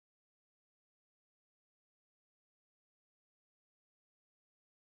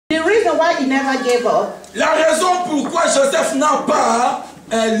why he never gave up. La raison pourquoi Joseph n'a pas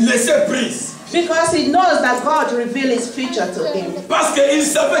laissé prise. Because he knows that God revealed his future to him. Parce qu'il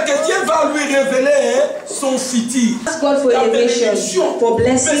savait que Dieu va lui révéler son futur. Ask God for La elevation, bénédiction. for Mais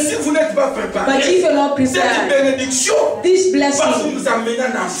blessing. si vous n'êtes pas préparé, But if you're not cette prepared, bénédiction this va blessing vous amener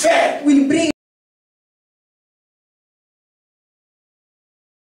en enfer. will bring.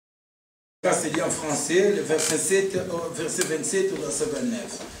 Ça c'est dit en français, le verset 27 au verset 29.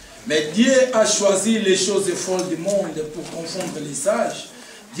 Mais Dieu a choisi les choses folles du monde pour confondre les sages.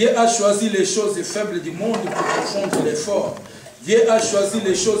 Dieu a choisi les choses faibles du monde pour confondre les forts. Dieu a choisi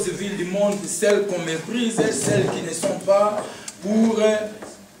les choses viles du monde, celles qu'on méprise, celles qui ne sont pas, pour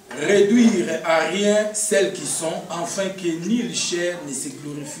réduire à rien celles qui sont, afin que nulle chair ne se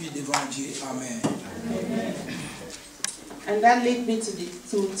glorifie devant Dieu. Amen. And that leads me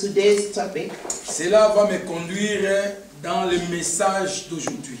to today's topic. Cela va me conduire dans le message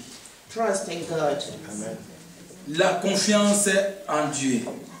d'aujourd'hui. Trust in God. Amen. La confiance en Dieu.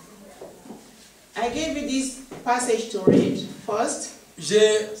 I gave you this passage to read first. Je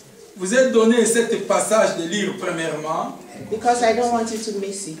vous ai donné ce passage de lire premièrement. Because I don't want you to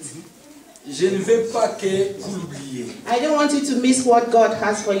miss it. Je ne veux pas que vous l'oubliez. I don't want you to miss what God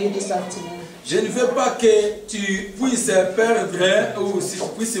has for you this afternoon. Je ne veux pas que tu puisses perdre ou si tu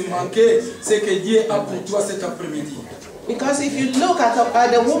puisses manquer ce que Dieu a pour toi cet après-midi. Because if you look at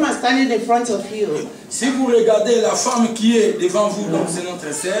the woman standing in front of you, si vous regardez la femme qui est devant vous, donc c'est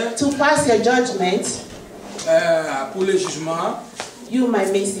notre sœur, to pass your judgment, pour le jugement, you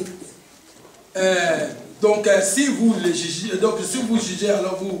might miss it. Donc si vous le jugez, donc si vous jugez,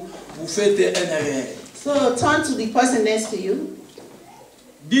 alors vous faites un erreur. So turn to the person next to you.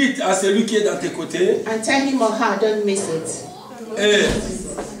 Dites à celui qui est dans tes côtés. And tell him or her, don't miss it. Et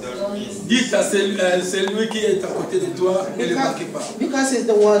dites à celui qui est à côté de toi, ne le manquez pas. Because it's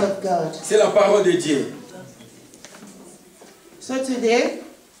the word of God. C'est la parole de Dieu. So today,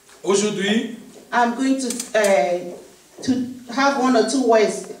 aujourd'hui, I'm going to have one or two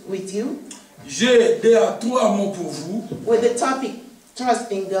words with you. J'ai 2 à 3 mots pour vous. With the topic,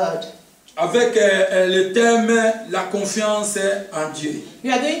 trust in God. Avec le thème, la confiance en Dieu.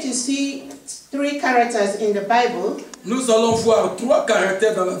 We are going to see 3 characters in the Bible. Nous allons voir 3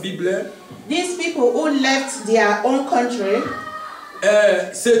 caractères dans la Bible. These people who left their own country.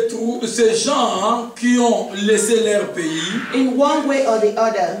 Ces gens qui ont laissé leur pays. In one way or the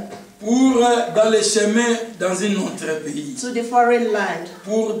other. Pour dans les chemins dans un autre pays. To the foreign land.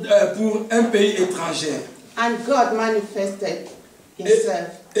 Pour un pays étranger. And God manifested himself.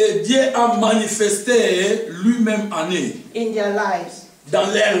 Et Dieu a manifesté lui-même en eux. In their lives. Dans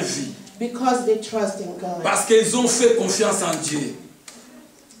leur vie. Because they trust in God. Parce qu'ils ont fait confiance en Dieu.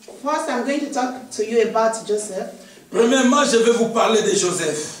 First, I'm going to talk to you about Joseph. Premièrement, je vais vous parler de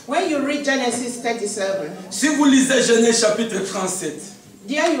Joseph. When you read Genesis 37. Si vous lisez Genèse chapitre 37.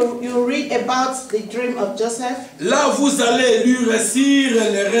 There you read about the dream of Joseph. Là, vous allez lui récire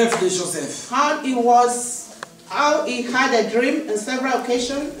les rêves de Joseph. How he had a dream on several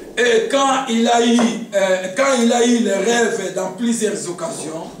occasions. Et quand il a eu les rêves dans plusieurs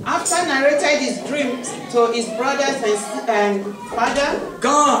occasions. After narrated his dreams to his brothers and father.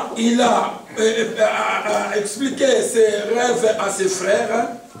 Quand il a expliqué ses rêves à ses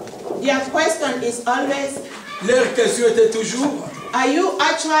frères. Their question is always. Leur question était toujours. Are you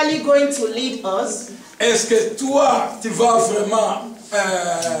actually going to lead us? Est-ce que toi, tu vas vraiment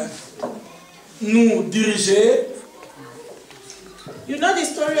nous diriger? You know the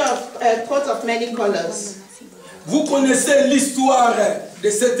story of a coat of many colors. Vous connaissez l'histoire de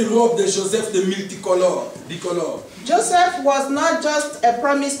cette robe de Joseph de multicolore. Joseph was not just a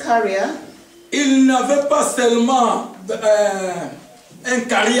promise carrier. Il n'avait pas seulement une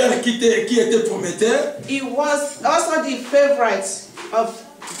carrière qui était prometteur. He was also the favorite of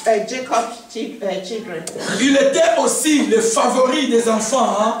Jacob's children. Il était aussi le favori des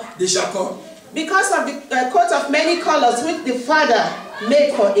enfants de Jacob. Because of the coat of many colors which the father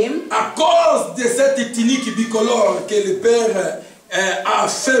made for him. À cause de cette tunique bicolore que le père a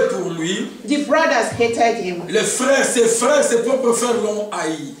fait pour lui. The brothers hated him. Ses propres frères l'ont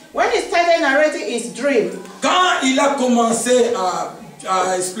haï. When he started narrating his dream. Quand il a commencé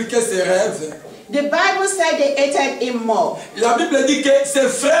à expliquer ses rêves. The Bible said they hated him more. La Bible dit que ses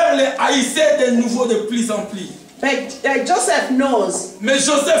frères le haïssaient de nouveau de plus en plus. But Joseph knows. Mais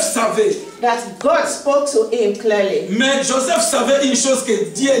Joseph savait. That God spoke to him clearly. Mais Joseph savait une chose,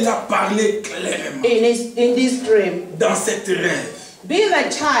 que Dieu l'a parlé clairement. In this dream. Dans cette rêve. Being a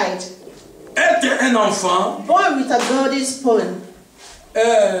child. Être un enfant. Born with a golden spoon.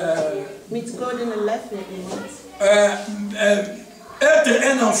 With golden left. être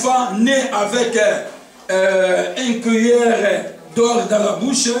un enfant né avec un cuillère d'or dans la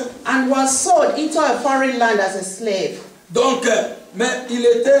bouche. And was sold into a foreign land as a slave. Donc, mais il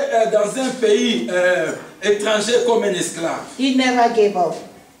était dans un pays étranger comme un esclave. He never gave up.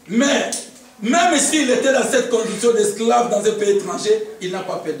 Mais même s'il était dans cette condition d'esclave dans un pays étranger, il n'a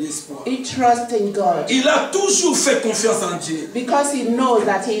pas perdu espoir. He trusted in God. Il a toujours fait confiance en Dieu. Because he knows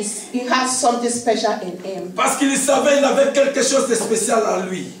that he has something special in him. Parce qu'il savait qu'il avait quelque chose de spécial en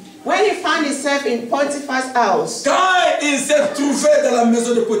lui. When he found himself in Potiphar's house, Quand il s'est trouvé dans la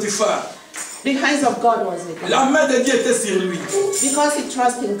maison de Potiphar, the hands of God was with him. la main de Dieu était sur lui. Because he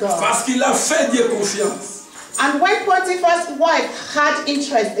trusted in God. Parce qu'il a fait Dieu confiance. And when Potiphar's wife had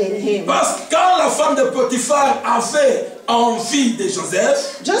interest in him, Parce que quand la femme de Potiphar avait envie de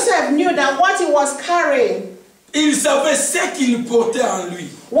Joseph, Joseph knew that what he was carrying il savait ce qu'il portait en lui.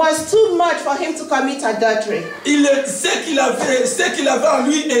 was too much for him to commit adultery. Ce qu'il avait en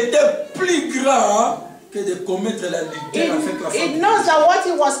lui était plus grand que de commettre l'adultère avec la He femme. knows that what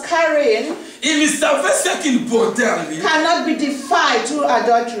he was carrying Il savait ce qu'il portait en lui. cannot be defiled through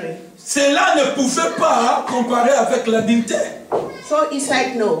adultery. Cela ne pouvait pas comparer avec l'adultère. So he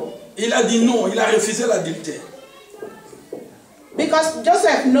said no. Il a dit non, il a refusé l'adultère. Because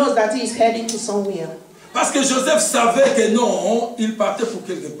Joseph knows that he is heading to somewhere. Parce que Joseph savait que non, il partait pour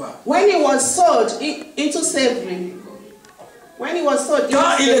quelque part. When he was sold into slavery,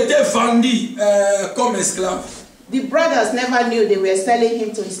 Quand il était vendu comme esclave, the brothers never knew they were selling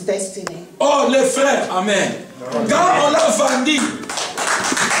him to his destiny. oh les frères, amen.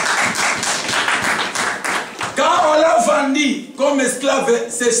 Quand on l'a vendu, comme esclave,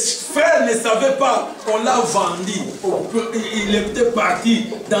 ses frères ne savaient pas qu'on l'a vendu. Il était parti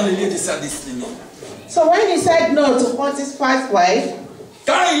dans le lieu de sa destinée. So when he said no to Potiphar's wife,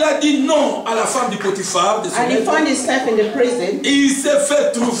 Quand il a dit non à la femme du Potiphar, de son and he maître, found himself in the prison, il s'est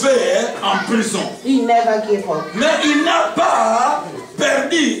fait trouver en prison. he never gave up. Mais il n'a pas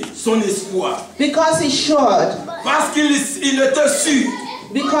perdu son espoir. Because he should. Parce qu'il était sûr.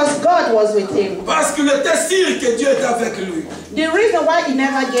 Because God was with him. Parce qu'il était sûr que Dieu était avec lui. The reason why he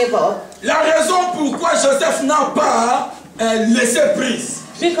never gave up, La raison pourquoi Joseph n'a pas laissé prise.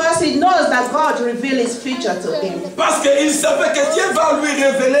 because he knows that God revealed his future to him. Parce qu'il savait que Dieu va lui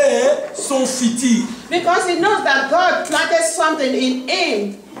révéler son futur. Because he knows that God planted something in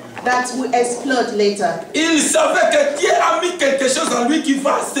him that will explode later. Il savait que Dieu a mis quelque chose en lui qui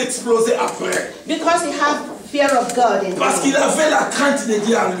va s'exploser après. Because he had fear of God in Parce him. qu'il avait la crainte de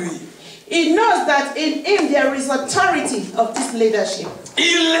Dieu en lui. He knows that in him there is authority of this leadership.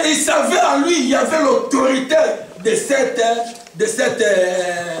 Il savait en lui, il y avait l'autorité de cette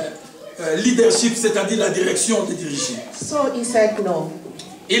leadership, c'est-à-dire la direction de diriger. So he said no.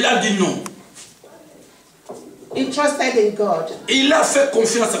 Il a dit non. He trusted in God Il a fait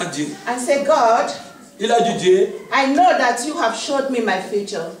confiance en Dieu. and said, God, Il a dit Dieu, I know that you have showed me my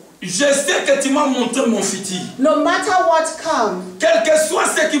future. je sais que tu m'as montré mon futur. No matter what comes, Quel que soit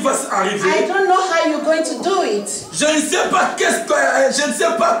ce qui va I arriver, don't know how you're going to do it. je ne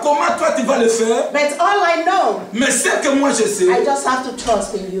sais pas comment toi tu vas le faire, But all I know, mais ce que moi je sais, I just have to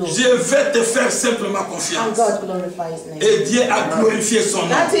trust in you. je vais te faire simplement And confiance. God glorify his name. Et Dieu a glorifié son nom.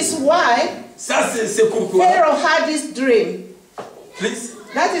 That is why Ça c'est pourquoi. Pharaoh had this dream. Please.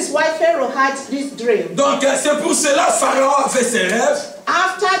 That is why Pharaoh had this dream. Donc c'est pour cela Pharaon avait ses rêves.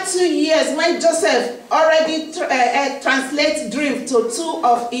 After 2 years, when Joseph already translates dream to 2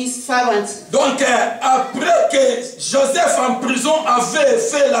 of his servants, Donc après que Joseph en prison avait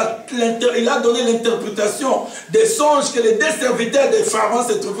fait il a donné l'interprétation des songes que les 2 serviteurs de Pharaon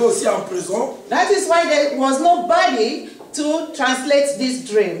se trouvaient aussi en prison. that is why there was nobody to translate this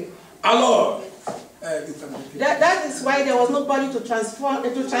dream. Alors, That is why there was nobody to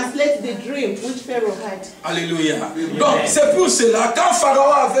translate the dream which Pharaoh had. alléluia. Donc c'est pour cela, quand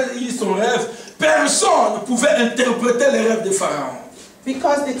Pharaon avait eu son rêve, personne ne pouvait interpréter les rêves de Pharaon.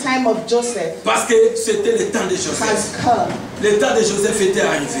 Because the time of Joseph Parce que c'était le temps de Joseph. has come Le temps de Joseph était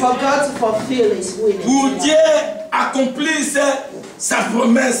arrivé. for God to fulfill his will. Pour Dieu accomplisse sa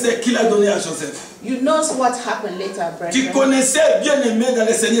promesse qu'il a donnée à Joseph. You know what happened later, Tu brethren. connaissais bien aimé dans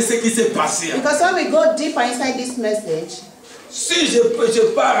le Seigneur ce qui s'est passé. Because when we go deeper inside this message, Si je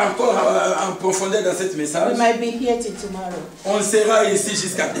pars encore en profondeur dans ce we message, might be here till tomorrow. on sera ici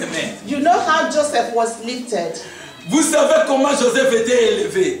jusqu'à demain. You know how Joseph was lifted Vous savez comment Joseph était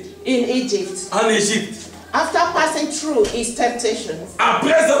élevé in Egypt en Égypte. after passing through his temptations.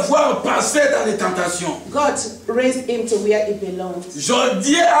 Après avoir passé dans les tentations, God raised him to where he belonged.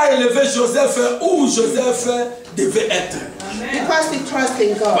 Dieu a élevé Joseph où Joseph devait être. Because he trusts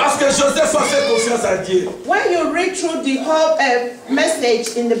in God. Parce que Joseph a fait confiance à Dieu. When you read through the whole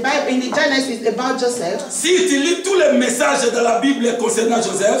message in the Bible, in the Genesis about Joseph, Si tu lis tous les messages de la Bible concernant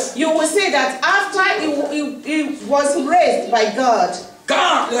Joseph, you will see that after he was raised by God,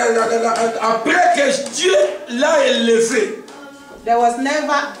 quand, après que Dieu l'a élevé, there was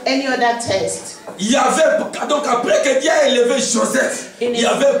never any other test. il y avait, donc après que Dieu a élevé Joseph, il n'y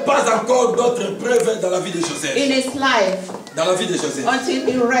avait pas encore d'autres preuves dans la vie de Joseph. In his life, Dans la vie de Joseph. until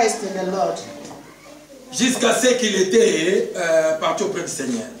he rested in the Lord. Jusqu'à ce qu'il était parti auprès du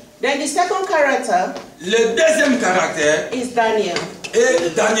Seigneur. Then the second character Le deuxième caractère is Daniel.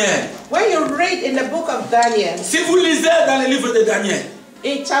 est Daniel. When you read in the book of Daniel, Si vous lisez dans le livre de Daniel,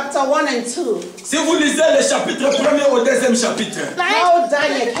 in chapter 1 and 2, si vous lisez le chapitre 1er au deuxième chapitre, how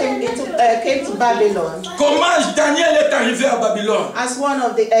Daniel came to Babylon comment Daniel est arrivé à Babylone? as one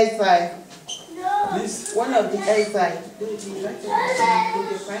of the exiles. Please. One of the exiles.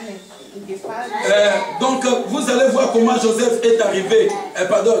 Donc vous allez voir comment Joseph est arrivé,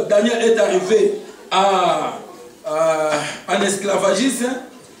 Daniel est arrivé en esclavagisme.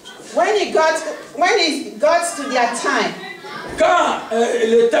 When it got to their time, Quand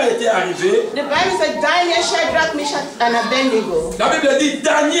le temps était arrivé, the Bible said Daniel, Shadrach, Meshach, and Abednego. la Bible dit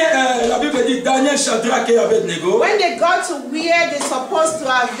Daniel, Shadrach et Abednego. When they got to where they're supposed to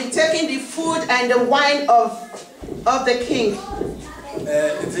have been taking the food and the wine of the king,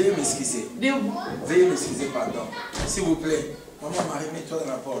 Veuillez m'excuser. Veuillez m'excuser, pardon. S'il vous plaît. Maman Marie, mets-toi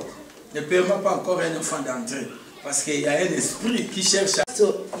dans la porte. Ne permets pas encore un enfant d'entrer. Parce qu'il y a un esprit qui cherche à...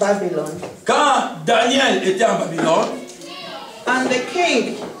 to Babylon. Quand Daniel était en Babylone, And the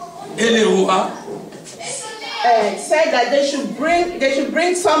king et les rois said that they should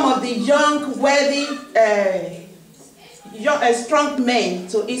bring some of the young, wealthy, strong men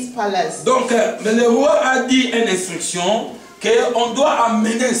to his palace. donc le roi a dit une instruction qu'on doit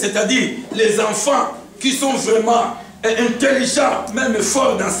amener, c'est-à-dire les enfants qui sont vraiment intelligents, même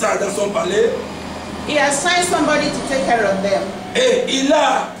forts dans son palais. He assigned somebody to take care of them. Et il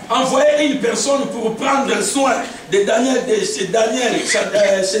a envoyé une personne pour prendre soin de Daniel,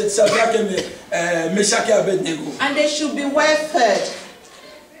 Shadrach et Meshach et Abednego. And they should be well fed.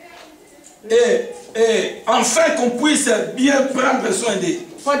 Et enfin qu'on puisse bien prendre soin d'eux.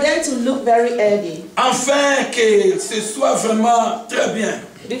 For them to look very healthy. Enfin que ce soit vraiment très bien.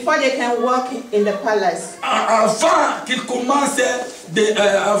 Before they can work in the palace. Avant qu'ils commencent de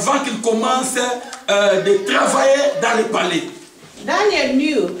travailler dans le palais. Daniel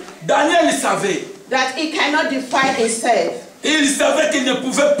knew Daniel savait. that he cannot defend himself. Il savait qu'il ne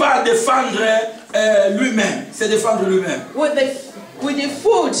pouvait pas défendre lui-même, se défendre lui-même. With the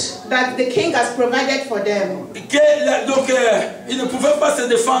food that the king has provided for them. Donc, il ne pouvait pas se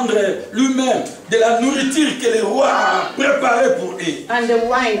défendre lui-même de la nourriture que le roi a préparée pour eux. And the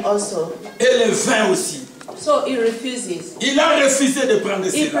wine also. Et le vin aussi. So he refuses. Il a refusé de prendre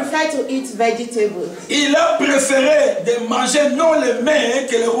He cela. preferred to eat vegetables. Il a préféré de manger non les mets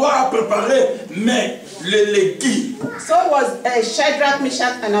que le roi a préparé, mais les légumes. So was Shadrach,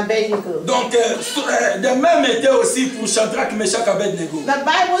 Meshach, and Abednego. Donc, de même était aussi pour Shadrach, Meshach, Abednego. The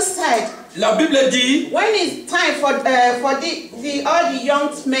Bible said, La Bible dit, when it's time for all the young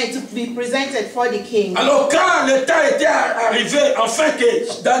men to be presented for the king, alors quand le temps était arrivé, afin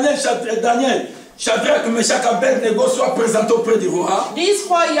que Daniel, Shadrach, Meshach, Abednego soient présentés auprès du roi, these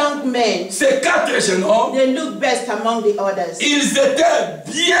 4 young men, ces 4 jeunes hommes, they look best among the others. ils étaient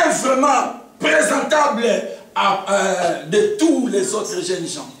bien vraiment présentables de tous les autres jeunes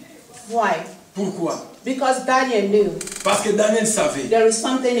gens. Why? Pourquoi? Because Daniel knew Parce que Daniel savait. there is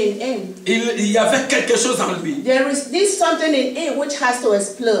something in him. Il y avait quelque chose en lui. There is this something in him which has to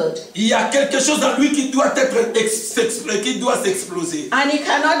explode. Il y a quelque chose en lui qui doit s'exploser. And he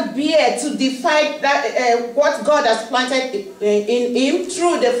cannot bear to defy that, what God has planted in him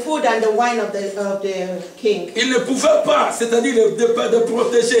through the food and the wine of the king. Il ne pouvait pas, c'est-à-dire de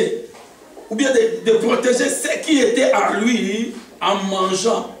protéger, ou bien de protéger ce qui était à lui en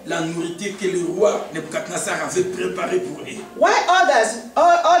mangeant la nourriture que le roi Nebuchadnezzar avait préparée pour lui. Why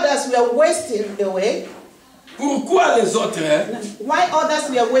others were wasting away? Pourquoi les autres? Why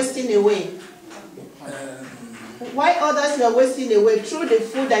others were wasting away? Why others were wasting away through the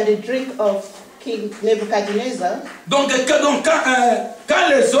food and the drink of King Nebuchadnezzar? Donc quand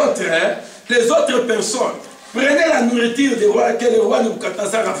les autres personnes prenaient la nourriture du roi que le roi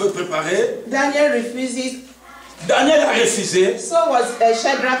Nebuchadnezzar avait préparée, Daniel refuses Daniel a refusé. So was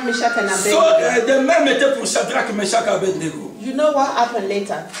Shadrach, Meshach, and So, Abednego. de même était pour Shadrach, Meshach et Abednego. You know what happened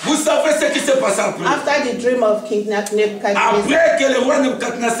later? Vous savez ce qui s'est passé après? After the dream of King Nebuchadnezzar. Après que le roi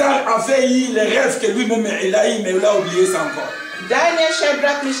Nebuchadnezzar avait eu les rêves que lui-même il a eu, mais il a oublié ça encore. Daniel,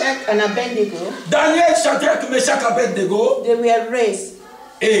 Shadrach, Meshach, and Abednego. Daniel, Shadrach, Meshach, Abednego. They were raised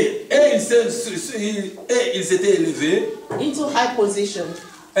Et ils étaient élevés. into high position.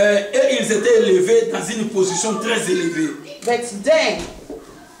 Et ils étaient élevés dans une position très élevée. But then,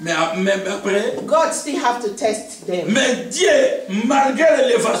 Mais après, God still have to test them. mais Dieu, malgré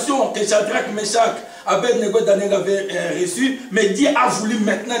l'élévation que Shadrach, Meshach, Abednego, Daniel avaient reçue, mais Dieu a voulu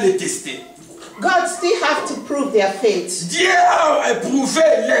maintenant les tester. God still have to prove their faith. Dieu a éprouvé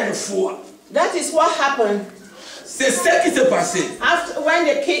leur foi. That is what happened C'est ce qui s'est passé. after when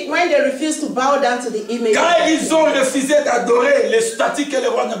they refused to bow down to the image. Quand ils ont refusé d'adorer les statues que le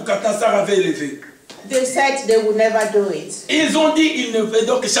roi Nebuchadnezzar avait élevées, They said they would never do it. ils ont dit,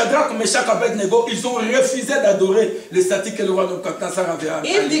 donc Shadrach, Meshach, Abednego, ils ont refusé d'adorer les statues que le roi Nebuchadnezzar avait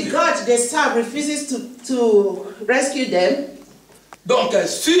If the élevées. God they serve refuses to rescue them, Donc,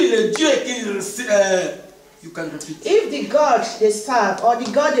 si le Dieu qu'ils you can repeat. if the God they serve or the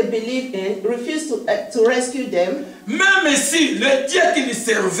God they believe in refuse to rescue them, Même si le Dieu qu'ils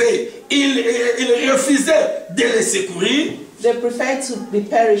servaient, il refusait de les secourir, they prefer to be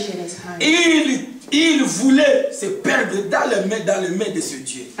perish in His hand. il voulait se perdre dans les mains de ce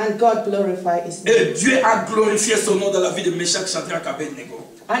Dieu. And God glorify His name. Et Dieu a glorifié son nom dans la vie de Meshach, Shadrach, Abednego.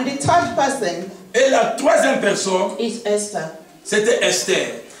 And the third person Et la troisième personne, is Esther. c'était Esther.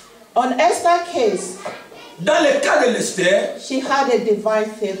 On Esther's case, Dans le cas de l'Esther, she had a divine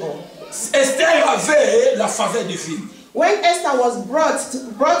favor. Esther avait la faveur divine. When Esther was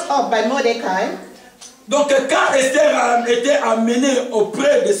brought up by Mordecai, Donc quand Esther a été amenée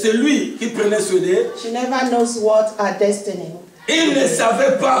auprès de celui qui prenait soin d'elle, she never knows what her destiny. il ne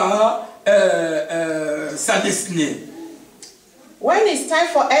savait pas sa destinée. When it's time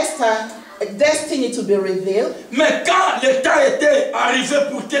for Esther destiny to be revealed, Mais quand le temps était arrivé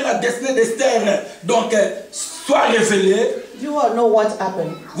pour que la destinée d'Esther donc soit révélée, you all know what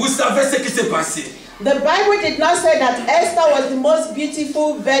happened. vous savez ce qui s'est passé. The Bible did not say that Esther was the most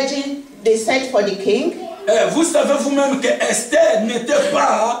beautiful virgin they set for the king. Vous savez vous-même que Esther n'était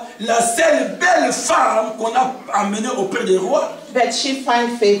pas la seule belle femme qu'on a amenée auprès des rois, But she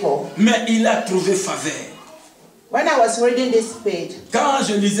found favor. mais il a trouvé faveur. When I was reading this page, Quand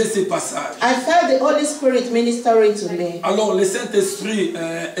je lisais ces passages, I felt the Holy Spirit ministering to me. alors le Saint-Esprit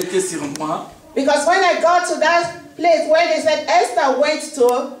était sur moi. Because when I got to that place where they said Esther went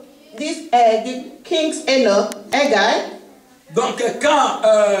to this the king's Hegai, Donc quand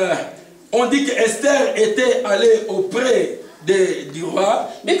on dit que Esther était allée auprès du roi,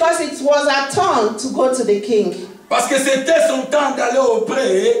 because it was her turn to go to the king. parce que c'était son temps d'aller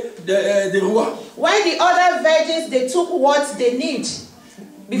auprès du roi. When the other virgins, they took what they need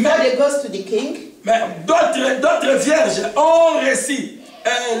before they go to the king. Mais d'autres vierges ont reçu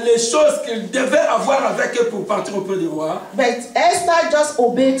les choses qu'ils devaient avoir avec eux pour partir auprès du roi. But Esther just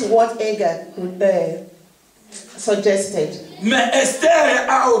obeyed what Hegai suggested. Mais Esther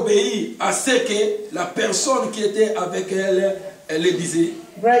a obéi à ce que la personne qui était avec elle, elle le disait.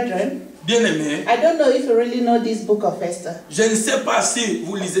 Brethren, Bien-aimés, I don't know if you really know this book of Esther. je ne sais pas si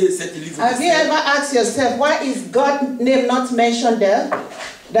vous lisez ce livre. Have you ever asked yourself, why is God's name not mentioned there?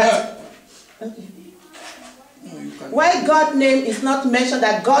 That, okay. Why God's name is not mentioned,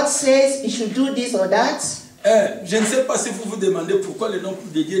 that God says he should do this or that? Je ne sais pas si vous vous demandez pourquoi le nom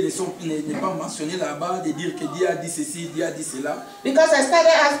de Dieu n'est pas mentionné là-bas, de dire que Dieu a dit ceci, Dieu a dit cela. Because I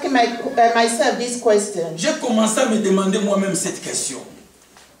started asking myself this question. J'ai commencé à me demander moi-même cette question.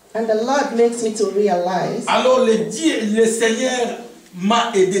 And the Lord makes me to realize Alors le Seigneur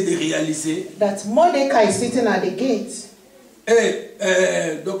m'a aidé de réaliser. that Mordecai is sitting at the gate. Et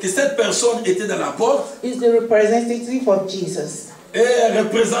donc cette personne était dans la porte. Is the representative of Jesus. Et elle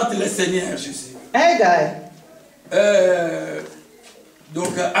représente le Seigneur Jésus. Hegai, donc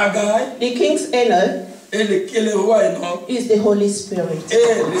Hegai, the king's Enoch, et le roi Enoch, is the Holy Spirit.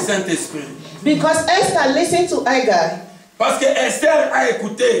 et le Saint-Esprit. Because Esther listened to Hegai. Parce que Esther a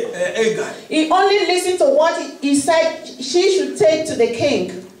écouté Hegai. He only listened to what he said she should take to the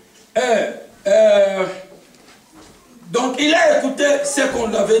king. Donc il a écouté ce qu'on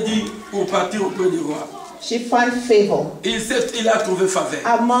lui avait dit pour partir auprès du roi. She found favor Il a trouvé faveur.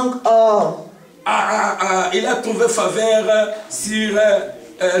 among all. Il a trouvé faveur sur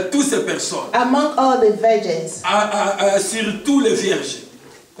toutes ces personnes. Among all the virgins. Sur tous les vierges.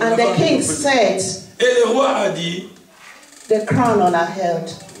 And the king said, Et le roi a dit, the crown on her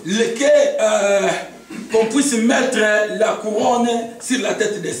head. qu'on puisse mettre la couronne sur la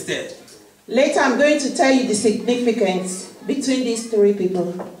tête d'Esther. Later, I'm going to tell you the significance between these three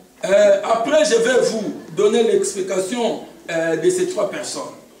people. Après, je vais vous donner l'explication de ces trois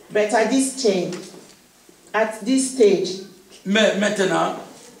personnes. But at this stage, Mais maintenant,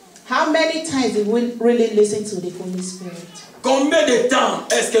 how many times did we really listen to the Holy Spirit? combien de temps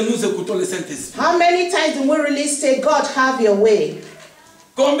est-ce que nous écoutons le Saint-Esprit? How many times do we really say, God, have your way?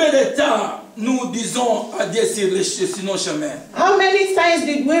 Combien de temps nous disons à Dieu sur nos chemins? How many times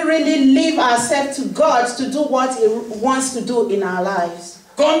did we really leave ourselves to God to do what He wants to do in our lives?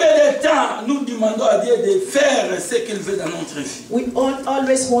 Combien de temps nous demandons à Dieu de faire ce qu'il veut dans notre vie? We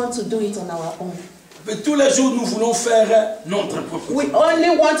always want to do it on our own. Mais tous les jours, nous voulons faire notre propre. We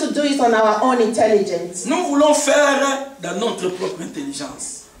only want to do it on our own intelligence. Nous voulons faire dans notre propre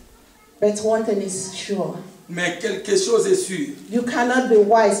intelligence. But one thing is sure. Mais quelque chose est sûr. You cannot be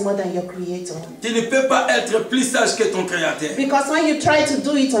wise more than your Creator. Tu ne peux pas être plus sage que ton Créateur. Because when you try to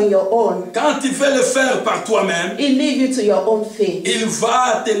do it on your own, Quand tu veux le faire par toi-même, He leaves you to your own fate. il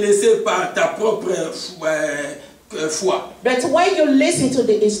va te laisser par ta propre foi. But when you listen to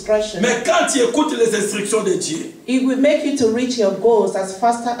the instruction, Mais quand tu écoutes les instructions de Dieu, it will make you to reach your goals as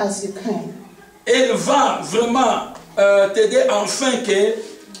faster as you can. il va vraiment t'aider afin que...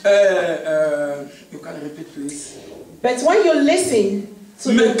 you can repeat please. But when you listen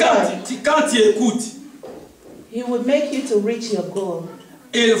to Mais the God, quand tu écoutes, He will make you to reach your goal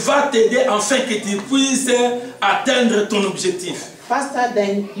il va t'aider afin que tu puisses atteindre ton objectif. faster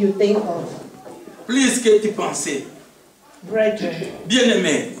than you think of. Plus que tu pensais. Brethren,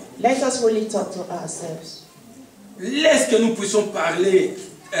 Bien-aimés, let us really talk to ourselves. laisse que nous puissions parler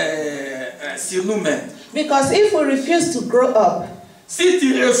sur nous-mêmes. Because if we refuse to grow up, Si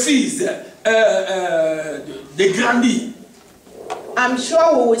tu refuses de grandir, I'm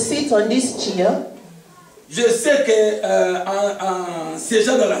sure we will sit on this chair je sais que en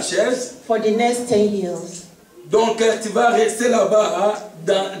siégeant dans la chaise, for the next 10 years. donc tu vas rester là-bas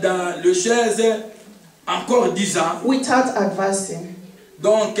dans le chaise encore 10 ans. Without advancing.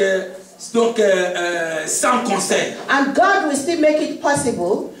 Donc sans conseil. And God will still make it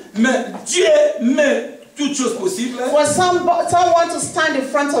possible Mais Dieu met toutes choses possibles. for someone to stand in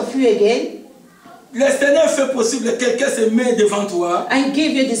front of you again Le Seigneur fait possible que quelqu'un se met devant toi and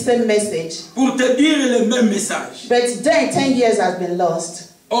give you the same message. pour te dire le même message. But then 10 years has been lost.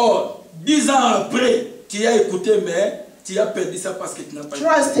 Or, 10 ans après, tu as écouté, mais tu as perdu ça parce que tu n'as pas écouté.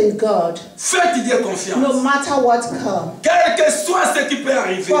 Trust in God, Fais Dieu confiance. no matter what comes. Quel que soit ce qui peut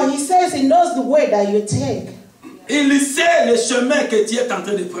arriver, For He says He knows the way that you take. il sait le chemin que tu es en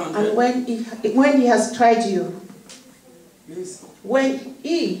train de prendre. And when He has tried you, Yes. when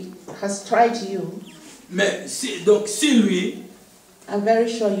He has tried you, Mais si lui, I'm very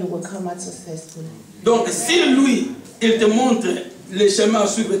sure you will come out successful. donc si lui, il te montre le chemin à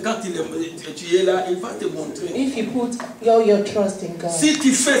suivre quand tu es là, il va te montrer. If you put all your trust in God. Si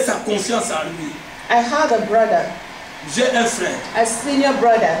tu fais sa confiance en lui, I have a brother, j'ai un frère, a senior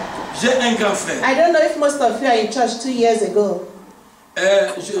brother. j'ai un grand frère. I don't know if most of you are in church 2 years ago.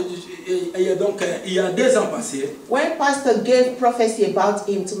 Donc, il y a 2 ans passés, When pastor gave prophecy about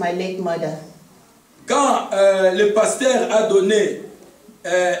him to my late mother, quand le pasteur a donné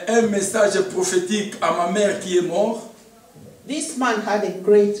un message prophétique à ma mère qui est morte, this man had a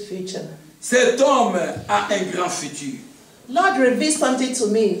great future. cet homme a un grand futur. Lord revealed something to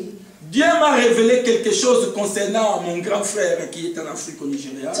me. Dieu m'a révélé quelque chose concernant mon grand frère qui est en Afrique au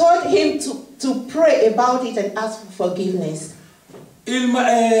Nigeria. Told him to pray about it and ask for forgiveness.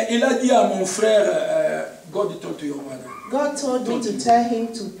 Il a dit à mon frère, God told your mother. God told me to tell him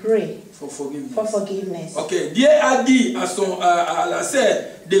to pray For forgiveness. for forgiveness. Ok, Dieu a dit à la sœur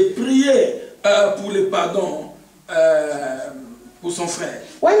de prier pour le pardon pour son frère.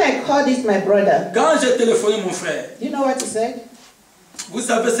 When I called this my brother, Quand j'ai téléphoné mon frère, you know what he said? vous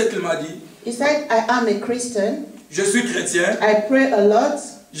savez ce qu'il m'a dit? He said, I am a Christian. Je suis chrétien, I pray a lot.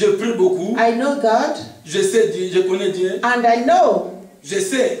 je prie beaucoup, I know God. je sais Dieu, je connais Dieu, And I know je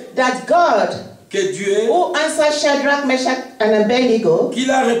sais that God, que Dieu, who answered Shadrach, Meshach, and Abednego, qu'il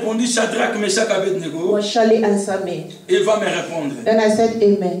a répondu Shadrach, Meshach, Abednego, will surely answer me. il va me répondre. Then I said,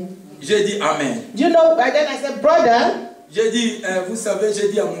 Amen. J'ai dit Amen. Do you know? And then I said, brother, J'ai dit, vous savez, j'ai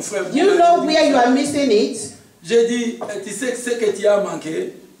dit à mon frère, do you know where you are missing it? j'ai dit, tu sais ce que tu as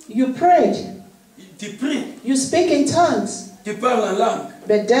manqué? You prayed. Tu pries, You speak in tongues. tu parles en langue,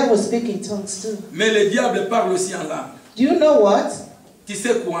 The devil speaks in tongues too. mais le diable parle aussi en langue. Do you know what? Tu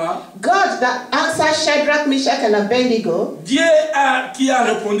sais quoi? God that answered Shadrach, Meshach, and Abednego Dieu qui a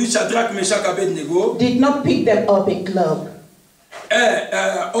répondu Shadrach, Meshach, Abednego, did not pick them up in club.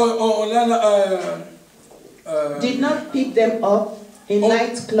 did not pick them up in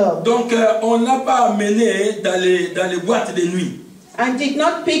nightclubs. Donc, on n'a pas amené dans les boîtes de nuit. And did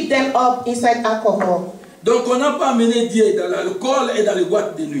not pick them up inside alcohol. Donc, on n'a pas amené Dieu dans l'alcool et dans les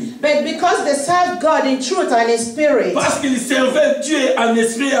boîtes de nuit. But because they served God in truth and in spirit. Parce qu'ils servaient Dieu en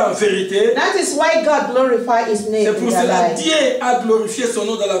esprit et en vérité. That is why God glorified His name. C'est pour cela que Dieu a glorifié son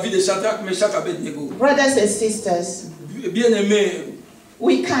nom dans la vie de Shadrach, Meshach, Abednego. Brothers and sisters, bien-aimés,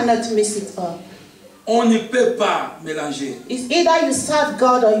 we cannot mix it up. On ne peut pas mélanger. It's either you serve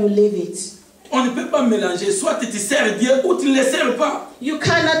God or you leave it. On ne peut pas mélanger. Soit tu sers Dieu ou tu ne le sers pas. You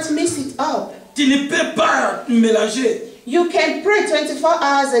cannot mix it up. Tu ne peux pas mélanger. You can pray 24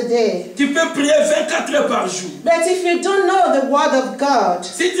 hours a day. Tu peux prier 24 heures par jour. But if you don't know the word of God,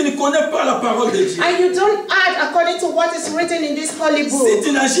 si tu ne connais pas la parole de Dieu, and you don't act according to what is written in this holy book, si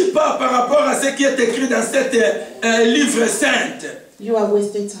tu n'agis pas par rapport à ce qui est écrit dans cette livre sainte, you are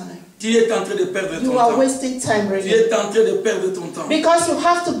wasting time. Tu es en train de perdre ton temps. You are wasting time, really. Tu es en train de perdre ton temps. Because you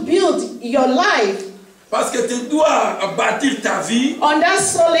have to build your life. Parce que tu dois bâtir ta vie on that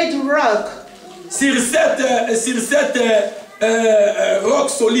solid rock. Sur cette roc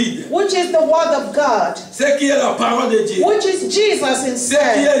solide. Which is the word of God. C'est qui est la parole de Dieu. Which is Jesus himself.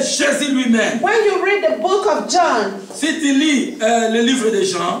 C'est qui est Jésus lui-même. When you read the book of John. Si tu lis le livre de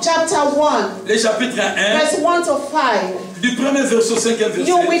Jean. Chapter 1. Le chapitre 1. Verse 1 to 5. Du premier verset au cinquième verset.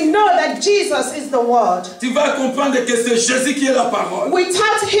 You will know that Jesus is the word. Tu vas comprendre que c'est Jésus qui est la parole.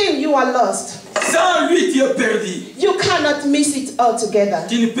 Without him you are lost. Sans lui tu es perdu. You cannot mix it all together.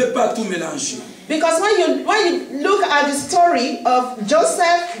 Tu ne peux pas tout mélanger. Because when you look at the story of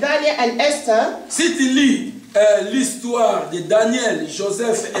Joseph, Daniel and Esther, si tu lis l'histoire de Daniel,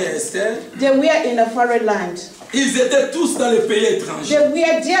 Joseph et Esther, they were in a foreign land. Ils étaient tous dans le pays étranger. They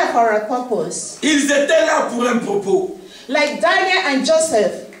were there for a purpose. Ils étaient là pour un propos. Like Daniel and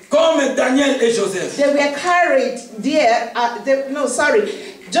Joseph. Comme Daniel et Joseph. They were carried there.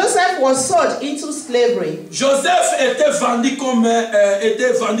 Joseph was sold into slavery. Joseph était vendu comme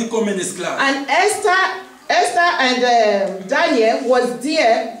un esclave. And Esther and Daniel was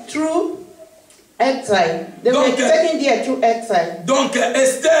there through exile. They were taken there through exile. Donc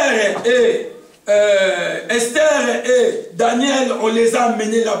Esther et Daniel, on les a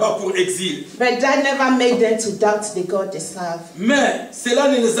amenés là-bas pour exil. But that never made them to doubt the God they serve. Mais cela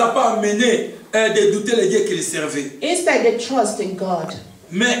ne les a pas amenés de douter le Dieu qu'ils servaient. Instead, they trust in God.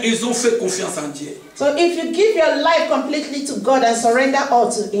 Mais ils ont fait confiance en Dieu. So if you give your life completely to God and surrender all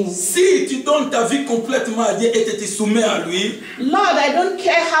to Him. Si tu donnes ta vie complètement à Dieu et tu te soumets à lui. Lord, I don't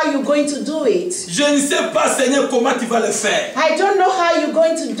care how you're going to do it. Je ne sais pas, Seigneur, comment tu vas le faire. I don't know how you're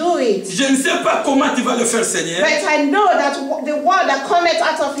going to do it. Je ne sais pas comment tu vas le faire, Seigneur. But I know that the word that cometh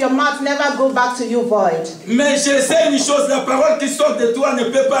out of your mouth never go back to you void. Mais je sais une chose, la parole qui sort de toi ne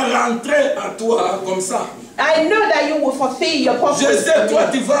peut pas rentrer à toi comme ça. I know that you will fulfill your purpose. Je sais, toi,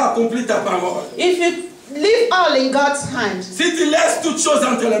 tu vas accomplir ta parole. If you leave all in God's hands, si tu laisses toutes choses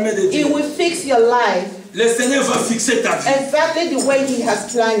entre les mains de Dieu, He will fix your life. Le Seigneur va fixer ta vie. Exactly the way He has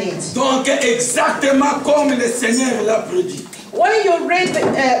planned it. Donc, exactement comme le Seigneur l'a prédit. When you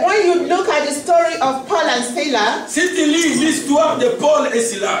look at the story of Paul and Silas, si tu lis l'histoire de Paul et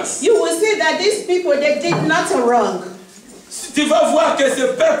Silas, you will see that these people, they did nothing wrong. Tu vas voir que ce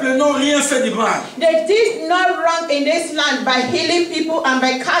peuple n'ont rien fait de mal. They did not wrong in this land by healing people and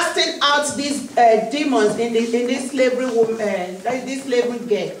by casting out these demons in this slavery woman, this slavery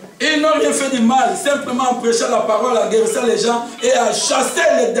girl. Ils n'ont rien fait de mal, simplement en prêchant la parole, en guérissant les gens et à chasser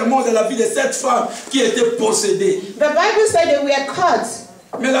les démons de la vie de cette femme qui était possédée. The Bible said they were caught.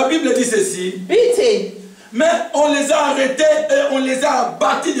 Mais la Bible dit ceci. Beaten. Mais on les a arrêtés et on les a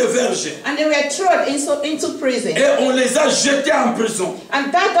bâtis de verges. And they were thrown into prison. Et on les a jetés en prison.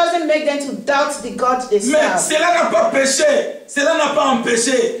 And that doesn't make them to doubt the God they serve. Mais cela n'a pas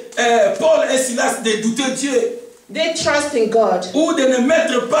empêché Paul et Silas de douter Dieu. They trust in God. Ou de ne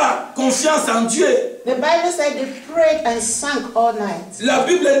mettre pas confiance en Dieu. The Bible said they prayed and sang all night. La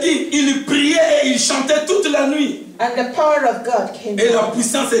Bible dit ils priaient et ils chantaient toute la nuit. And the power of God came et down. La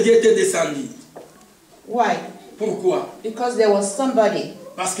puissance de Dieu était descendue. Why? Pourquoi? Because there was somebody.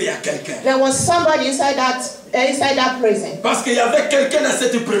 Parce qu'il y a quelqu'un. There was somebody inside that prison. Parce qu'il y avait quelqu'un dans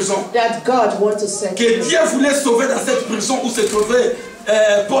cette prison. That God wanted to set. Que Dieu voulait sauver dans cette prison où se trouvaient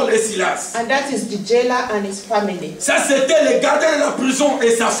Paul et Silas. And that is the jailer and his family. Ça c'était le gardien de la prison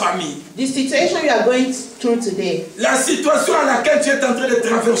et sa famille. The situation you are going through today. La situation à laquelle tu es en train de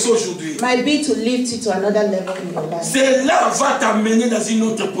traverser aujourd'hui. Might be to lift you to another level in your life. Cela va t'amener dans une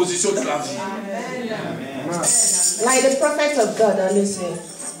autre position dans la vie. Like the prophet of God always said.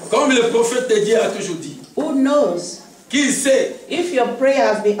 Comme le prophète de Dieu a toujours dit. Who knows? Qui sait? If your prayer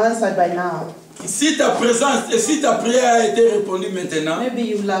has been answered by now. Si ta présence et si ta prière a été répondue maintenant, maybe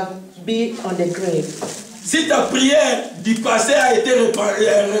you will have been on the grave. Si ta prière du passé a été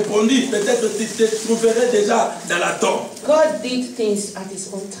répondue, peut-être tu te trouverais déjà dans la tombe. God did things at his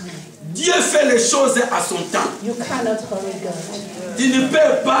own time. Dieu fait les choses à son temps. You cannot hurry God. Tu ne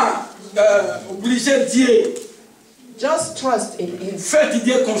peux pas obliger Dieu. Just trust in him. Faites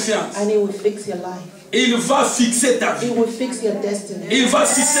Dieu confiance. And he will fix your life. Il va fixer ta vie. He will fix your destiny. Il va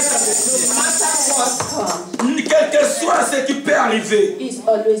fixer ta destinée. No matter what comes, Quel que soit ce qui peut arriver, he's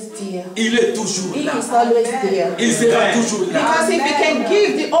always there. il est toujours He là. is always there. Il sera toujours là. Because if he can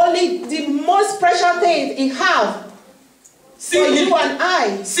give the most precious thing he have for you and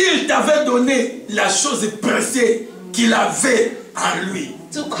I, S'il t'avait donné la chose précieuse qu'il avait en lui,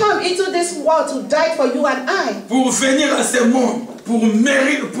 to come into this world to die for you and I, pour venir à ce monde, pour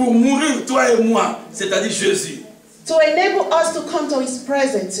mourir toi et moi, c'est-à-dire Jésus, to enable us to come to his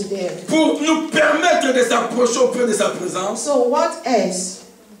presence today. pour nous permettre de s'approcher auprès de sa présence. So what else?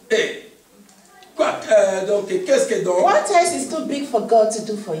 Et quoi, donc qu'est-ce que donc? What else is too big for God to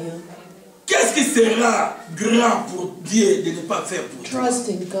do for you? Qu'est-ce qui sera grand pour Dieu de ne pas faire pour toi? Trust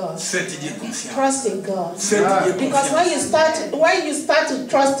in God. Faites Dieu confiance. Trust in God. Faites Dieu Because confiance. when you start to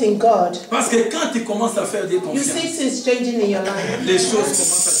trust in God, Parce que quand tu commences à faire Dieu you see confiance, things changing in your life. les choses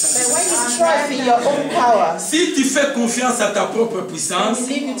commencent à But changer. when you trust in your own power, Si tu fais confiance à ta propre puissance, it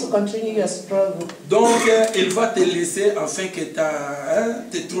will leave you to continue your struggle. donc il va te laisser afin que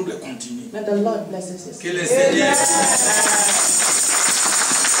tes troubles continuent. May the Lord bless us. Que le Seigneur...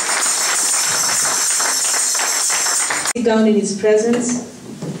 Sit down in his presence.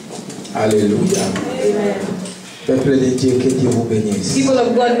 Alléluia. Amen. Peuple de Dieu, que Dieu vous bénisse. People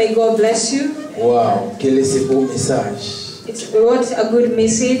of God, may God bless you. Wow, quel est ce beau message. What a good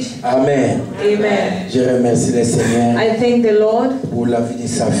message. Amen. Amen. Je remercie le Seigneur I thank the Lord pour la vie de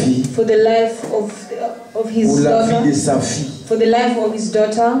sa fille, for the life of his pour la vie de daughter. sa fille. For the life of his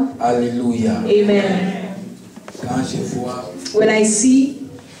daughter. Alléluia. Amen. Quand je vois When I see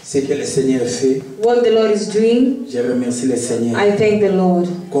ce que le Seigneur fait, what the Lord is doing, je remercie le Seigneur. I thank the Lord.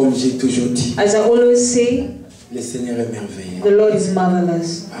 Comme j'ai toujours dit, As I always say, le Seigneur est merveilleux. the Lord is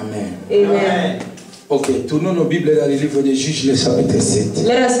marvelous. Amen. Amen. Ok, tournons nos Bibles dans le livre de Juges, le chapitre 7.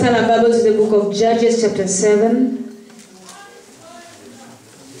 Let us turn our Bible to the book of Judges, chapter 7.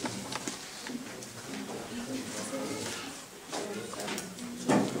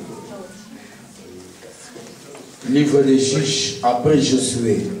 Livre de Juges après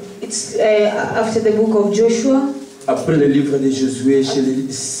Josué. It's after the book of Joshua. Après le livre de Josué,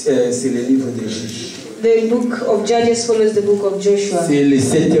 c'est le livre de Juges. The book of Judges follows the book of Joshua. C'est le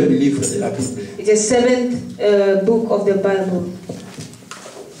 7e livre de la Bible. It's the seventh book of the Bible.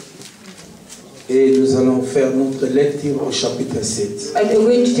 Et nous allons faire notre lecture au chapitre 7. And we're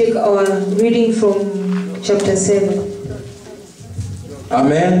going to take our reading from chapter 7.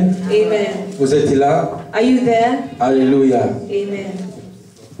 Amen. Amen. Vous êtes là? Are you there? Alléluia. Amen.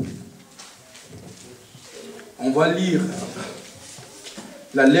 On va lire.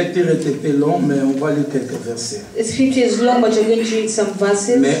 La lecture est un peu longue, mais on va lire quelques versets. The scripture is long, but you're going to read some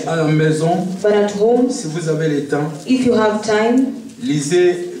verses. Mais à la maison, But at home, si vous avez le temps, if you have time,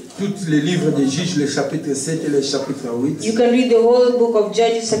 lisez tous les livres de Juges, le chapitre 7 et le chapitre 8. you can read the whole book of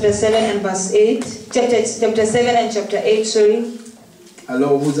Judges, chapter 7 and verse 8. Chapter 7 and chapter 8, sorry.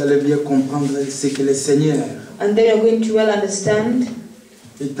 Alors vous allez bien comprendre ce que le Seigneur And then you're going to well understand.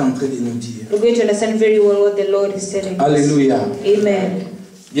 est en train de nous dire. You're going to understand very well what the Lord is telling us. Alléluia. Amen.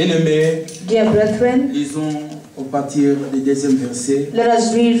 Bien-aimés, Dear brethren, lisons au partir du deuxième verset. let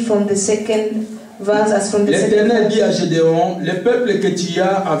us read from the second verse as from the second L'Éternel verse. dit à Gédéon, le peuple que tu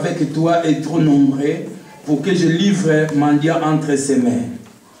as avec toi est trop nombreux pour que je livre mendiant entre ses mains.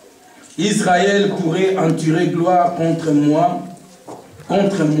 Israël pourrait en tirer gloire contre moi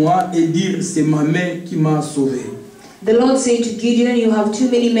et dire c'est ma main qui m'a sauvé. The Lord said to Gideon, you have too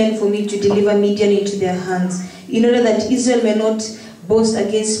many men for me to deliver Midian into their hands, in order that Israel may not boast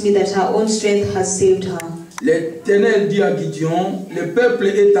against me that her own strength has saved her. L'Éternel dit à Gideon, le peuple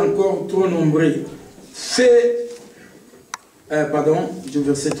est encore trop nombreux.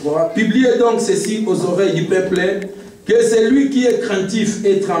 Verset 3. Publiez donc ceci aux oreilles du peuple, que celui qui est craintif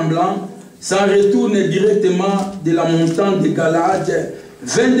et tremblant s'en retourne directement de la montagne de Galaad.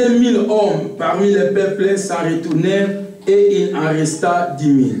 22 000 hommes parmi le peuple s'en retournèrent et il en resta 10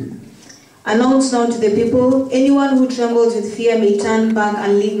 000. Announce now to the people, anyone who trembles with fear may turn back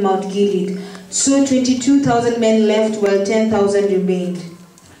and leave Mount Gilead. So 22,000 men left while 10,000 remained.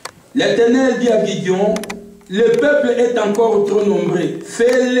 L'Éternel dit à Gideon, le peuple est encore trop nombreux,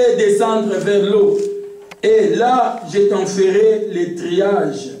 fais-les descendre vers l'eau, et là je t'en ferai les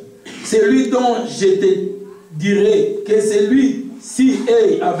triages. celui dont je te dirai que celui-ci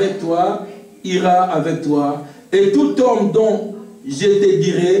est avec toi, ira avec toi. Et tout homme dont je te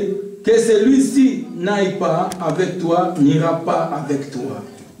dirai que celui-ci n'aille pas avec toi, n'ira pas avec toi.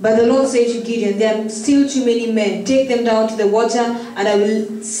 But the Lord said to Gideon, there are still too many men. Take them down to the water, and I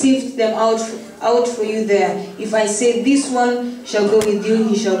will sift them out for you there. If I say this one shall go with you,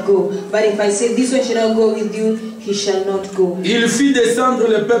 he shall go. But if I say this one shall not go with you, he shall not go. Il fit descendre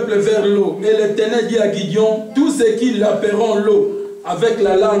le peuple vers l'eau, et l'Éternel dit à Gideon, tous ceux qui lapperont l'eau avec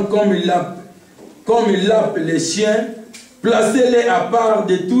la langue comme il lappe les chiens, placez-les à part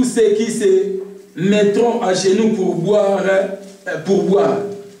de tous ceux qui se mettront à genoux pour boire.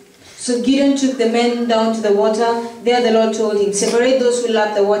 So Gideon took the men down to the water. There the Lord told him, separate those who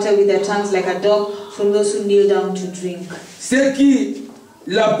lap the water with their tongues like a dog from those who kneel down to drink. Ceux qui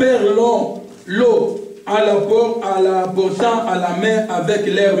lappèrent l'eau en la portant à la main avec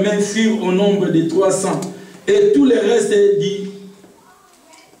leurs mains furent au nombre de 300. Et tout le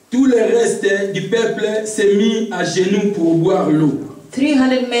reste du peuple s'est mis à genoux pour boire l'eau.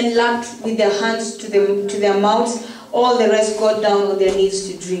 300 men lapped with their hands to their mouths. All the rest got down on their knees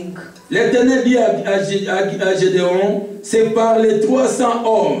to drink. L'Éternel dit à Gédéon, c'est par les 300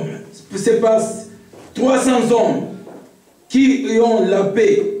 hommes, c'est par 300 hommes qui ont la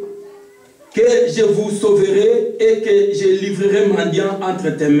paix que je vous sauverai et que je livrerai mendiant entre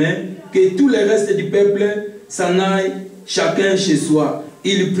tes mains, que tout le reste du peuple s'en aille chacun chez soi.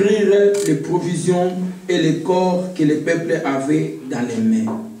 Ils prirent les provisions et les corps que le peuple avait dans les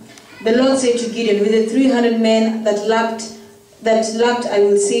mains. The Lord said to Gideon, with the 300 men that lapped, I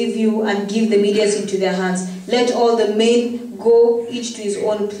will save you and give the Midians into their hands. Let all the men go, each to his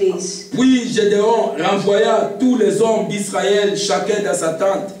own place. Puis Gédéon renvoya tous les hommes d'Israël, chacun dans sa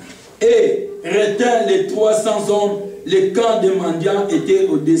tente, et retint les 300 hommes. Le camp des mendiants était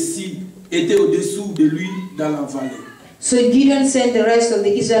au-dessous de lui dans la vallée. So Gideon sent the rest of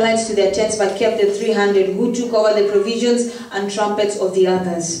the Israelites to their tents, but kept the 300 who took over the provisions and trumpets of the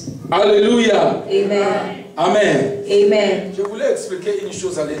others. Alléluia. Amen. Amen. Amen. Je voulais expliquer une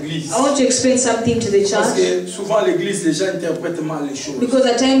chose à l'église. I want to explain something to the Parce church. que souvent l'église, les gens interprètent mal les choses. Because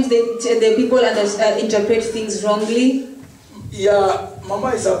at times the people interpret things wrongly. Il y a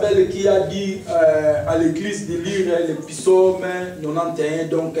Maman Isabelle qui a dit à l'église de lire les psaumes 91,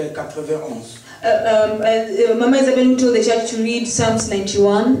 donc 91. Mama Isabel who told the church to read Psalms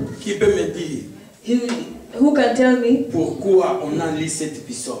 91. Qui peut me dire Who can tell me? pourquoi on a lu cette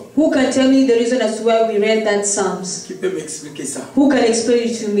psaume? Who can tell me the reason as to why we read that Psalms? Qui peut m'expliquer ça? Who can explain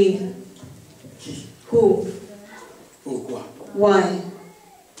it to me? Qui? Who? Pourquoi? Why?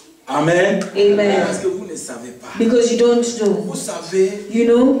 Amen. Amen. Parce que vous ne savez pas. Because you don't know. Vous savez, You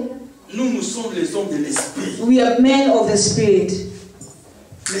know, nous sommes les hommes de l'esprit. we are men of the Spirit.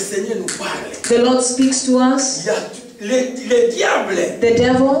 Le Seigneur nous parle. The Lord speaks to us. Il y a le diable The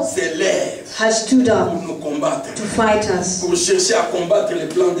devil s'élève has stood pour up nous combattre, to fight us, pour chercher à combattre le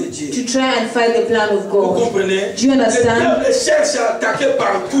plan de Dieu. to try and fight the plan of Vous God. comprenez? Do you understand? Le diable cherche à attaquer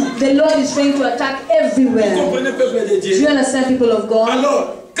partout. The Lord is trying to attack Vous everywhere. comprenez, peuple de Do you Dieu? understand, people of God?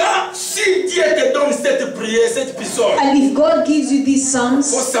 Alors, si Dieu te donne cette prière, cette psaume, And if God gives you these il faut psalms,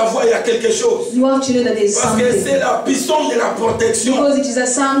 savoir il y a quelque chose. you have to know that there is Parce que something. c'est la psaume de la protection. Because it is a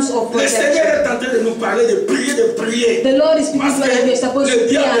psalms of Le Seigneur protection. est en train de nous parler de prier. The Lord is speaking Parce to us that we are supposed que le to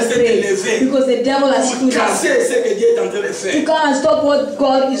pray diable and s'est pray. élevé Because the devil has pour stood up casser ce que Dieu est en train de to faire. come and stop what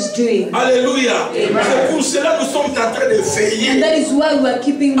God is doing. Alléluia. C'est pour cela que nous sommes en train de And veiller. that is why we are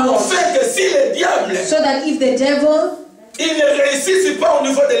keeping watch. Afin que si le diable, So that if the devil, il ne réussisse pas au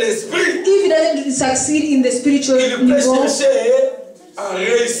niveau de l'esprit, if he doesn't succeed in the spiritual il peut niveau, chercher à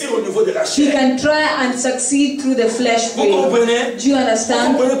réussir au niveau de la he chair. can try and succeed through the flesh Vous way. comprenez? Do you Vous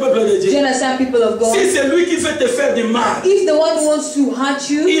understand? comprenez, peuple de Do you Dieu? understand, people of God? Si c'est lui qui veut te faire du mal, If the one who wants to hurt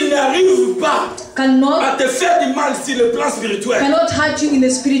you il n'arrive pas cannot à te faire du mal sur le plan spirituel. hurt you in the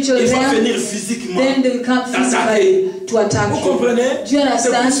spiritual Il va realm, venir physiquement. then they will come physically to attack Vous you. comprenez? Do you C'est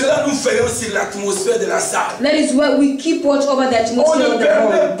pour understand? cela que nous veillons sur l'atmosphère de la salle. That is why we keep watch over the On atmosphere ne of the hall.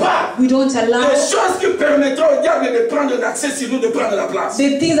 permet pas We don't allow les choses qui permettront au diable de prendre l'accès sur nous, de prendre la place.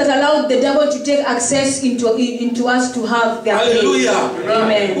 the things that allow the devil to take access into us to have their place. Alléluia. Vous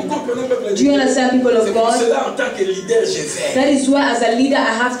Amen. comprenez, peuple de Do you Dieu? understand, people of C'est pour God? cela, en tant que leader, je vais. That is why, as a leader,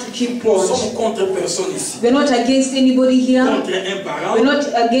 I have to keep Nous watch. sommes contre personne ici. We're not against anybody here. Contre un parent, We're not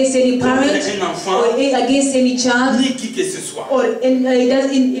against any parent contre un enfant, or against any child. ni qui que ce soit. Or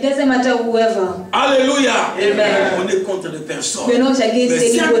it doesn't matter whoever. Alléluia. Amen. On est contre les personnes. We're not against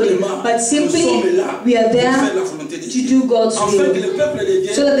Mais anybody. simplement, But nous simply, sommes là we are pour there faire la volonté de to Dieu. do God's Afin que will, le peuple de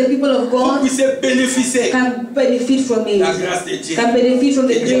Dieu so that the people of vous God puissiez bénéficier can benefit from it, la grâce de Dieu. can benefit from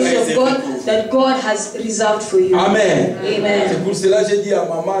the Et Dieu a grace of réservé God pour vous. that God has reserved for you. Amen. Amen. C'est pour cela que j'ai dit à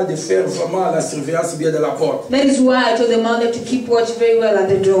maman de faire vraiment la surveillance bien de la porte. That is why I told the mother to keep watch very well at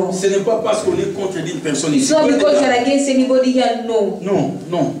the door. Ce n'est pas parce qu'on est contre une personne It's ici. not because you are against anybody here, no. Non,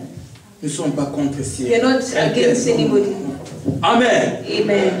 non. Nous ne sommes pas contre ici. We are not against anybody. Amen.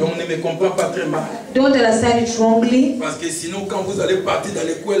 Amen. Donc ne me comprends pas très mal. Don't understand it wrongly. Parce que sinon, quand vous allez partir dans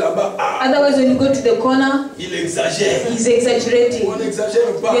les coins là-bas, Otherwise, when you go to the corner, il exagère. he's exaggerating. On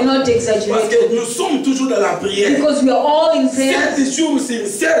n'exagère pas. We're not Parce exaggerating. que nous sommes toujours dans la prière. Because we are all in prayer. 7 jours sur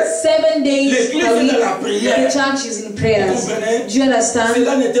 7. 7 days L'église a est week, dans la prière. the church is in prayers. Vous comprenez? Do you understand?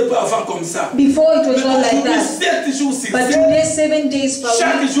 Cela n'était pas avant comme ça. Before it was Mais not like aujourd'hui, that. 7 jours sur But 7. today, 7 days per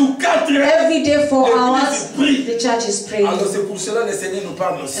Chaque week, jour, 4 heures. every day 4 L'église hours, prie. the church is praying. Alors c'est pour cela que le Seigneur nous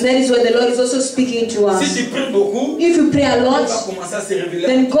parle aussi. And that is what the Lord is also speaking to us. Si tu pries beaucoup, If you pray a il va lot, commencer à se révéler.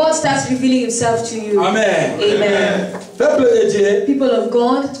 then God starts revealing himself to you. Amen. Amen. Peuple de Dieu, People of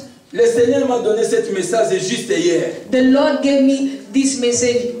God, le Seigneur m'a donné ce message juste hier. the Lord gave me this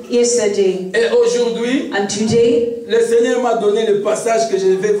message yesterday. Et aujourd'hui, And today, le Seigneur m'a donné le passage que je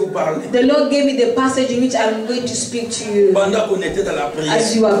vais vous parler. the Lord gave me the passage in which I'm going to speak to you Pendant qu'on était dans la prière,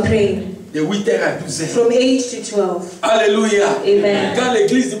 as you are praying. de 8h à 12h. From 8 to 12. Alléluia. Amen. Quand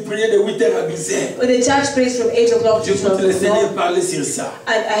l'église priait de 8h à 12h, When the church prays from 8 o'clock to j'écoute 12 le Seigneur o'clock, parler sur ça.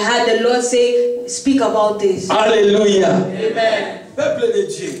 and I heard the Lord say, speak about this. Alléluia. Amen. Peuple de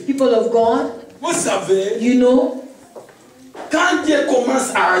Dieu, People of God, vous savez, you know, quand Dieu commence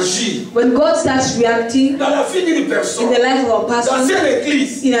à agir when God starts reacting dans la vie d'une in personne, the life of a dans person, une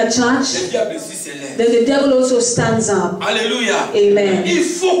église, in a church, le diable aussi s'élève. then the devil also stands up. Alléluia. Amen. Il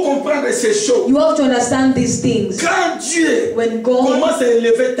faut comprendre ces choses. You have to understand these things. Quand Dieu When God commence à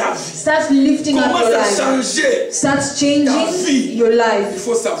élever ta vie, starts lifting up commence your à life, changer, starts changing your il life,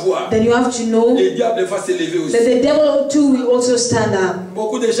 faut savoir, then you have to know le diable va s'élever that aussi. the devil too will also stand up.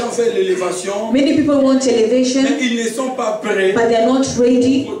 Beaucoup de gens font l'élévation, Many people want mais elevation, ils ne sont pas prêts but they are not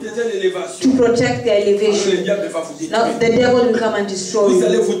ready pour protéger l'élévation. to protect their Alors, le elevation. diable va vous Now détruire. the devil will come and destroy Vous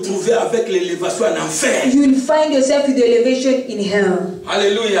allez you. vous trouver avec l'élévation en enfer. You will find yourself with the elevation in hell.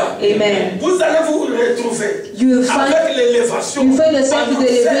 Alléluia. Amen. Vous allez vous retrouver You will find avec l'élévation you find yourself en with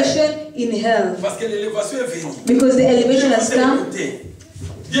the enfer. elevation in hell. Parce que l'élévation est venue. Because the Dieu elevation has vous a come, écouté.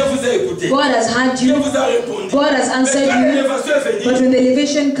 Dieu vous a écouté. God has heard Dieu you, vous a répondu. God has answered Mais quand you. l'élévation est venue, But when the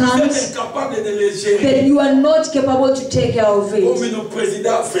elevation vous comes, êtes incapable de les gérer. then you are not capable to take care of Comme it. nos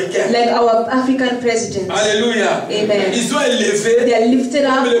présidents africains. Like our African presidents. Alléluia. Amen. Ils sont They élevés are lifted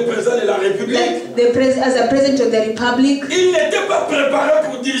comme up le président de la République. like as a president of the republic, Ils n'étaient pas préparés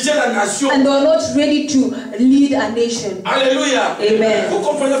pour diriger la nation. and they are not ready to lead a nation. Alléluia. Amen. Vous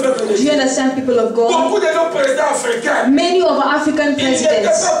comprenez, peuple de Do you Dieu? understand, people of God? Beaucoup de nos présidents africains, Many of our African ils n'étaient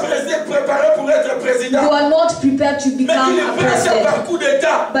presidents, pas préparés pour être they président. are not prepared to Mais become ils a prennent ça president, par coup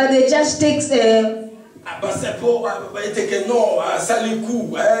d'État. but they just takes Ah bah c'est pour être que non, ça lui coup,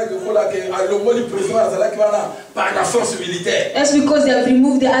 voilà que le mot du président par la force militaire. that's because they have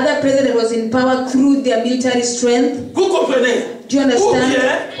removed the other president that was in power through their military strength. Vous comprenez? Do you Ou understand?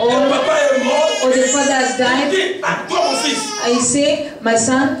 bien, le papa est mort, Or the father has il died. dit, ah, toi mon fils, I say, my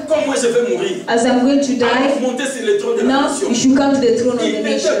son, comme moi je vais mourir, as I'm going to allons die, monter sur le trône de la now nation. you should come to the throne of Il the n'était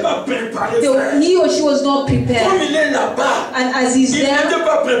nation. pas préparé, frère. He or she was not Comme prepared, il est là-bas, and as he's il there, n'était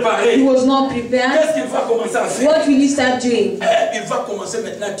pas he préparé. was not prepared. Qu'est-ce qu'il va commencer à faire? What will he start doing? Il va commencer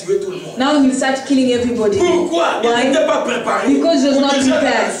maintenant à tuer tout le monde. Now he'll start killing everybody. Pourquoi? Il Why? n'était pas préparé. Because he was pour not diriger la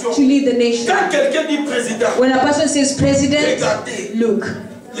prepared nation. to lead the nation. Quand quelqu'un dit président, When a person says president, regardez, look,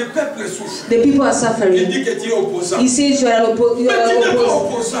 le peuple souffre. the people are Il suffering. dit que tu es opposant. He says you are, Mais tu n'es pas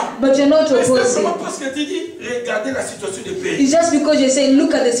opposed, opposant. but you're not Mais c'est opposing. seulement parce que tu dis, regardez la situation du pays. It's just because you say,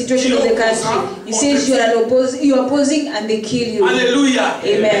 look at the situation of the country. He says you are you're opposing, and they kill you. Alléluia.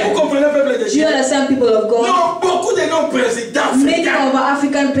 Amen. Vous comprenez, peuple de Do you Dieu? understand, people of God? Non, beaucoup de nos présidents Many africains of our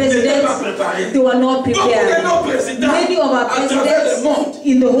African n'étaient pas presidents, préparés. they were not Beaucoup de prepared. nos présidents Many of our à travers le monde presidents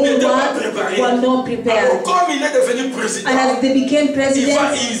in the whole n'étaient pas world préparés. were not Alors, prepared. comme il est devenu président, And as they became il va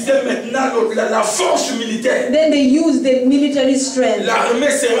presidents, user maintenant la force militaire. then they used the military strength. L'armée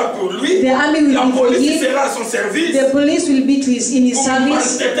sera pour lui. The army will La be for police him. sera à son service. The police will be in his Pour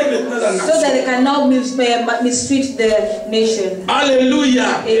service, maltraiter maintenant la so that they nation. can now mistreat the nation.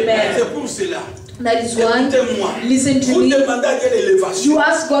 Alléluia. Amen. C'est pour cela. That is why, écoutez-moi, listen to vous me. demandez à quelle élévation, You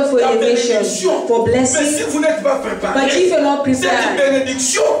ask God for la elevation, bénédiction. for Mais blessing. si vous n'êtes pas préparé, But if you're not cette prepared,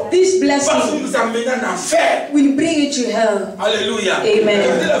 bénédiction this va blessing vous amener en enfer. will bring you to hell. Alléluia. Amen. Je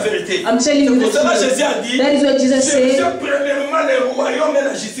vous dis la vérité. I'm telling you C'est pour the cela que truth. Jésus a dit, That is what Jesus said. cherchez premièrement le royaume et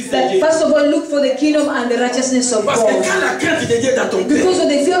la justice de That Dieu. first of all, look for the kingdom and the righteousness of Parce que God. quand la crainte de Dieu est dans ton cœur, Because of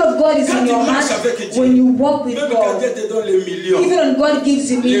the fear of God is quand in tu your marches heart, avec Dieu, when you walk with même quand God, Dieu te donne les millions, even when God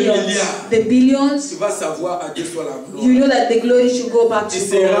gives you millions, milliards, the billions, tu vas savoir à Dieu soit la gloire. you know that the glory should go back Tu to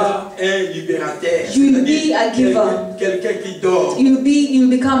God. seras un libérateur. You will C'est-à-dire be a giver. quelqu'un qui dort, You'll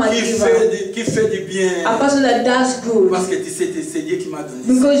become a qui giver, fait du bien. a person that does good, Parce que tu sais, c'est Dieu qui m'a donné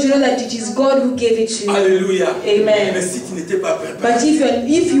ça. because you know that it is God who gave it to you. Alléluia. Amen. Mais si tu n'étais pas préparé, But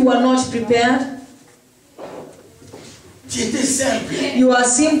if you are not prepared, tu étais simple, you are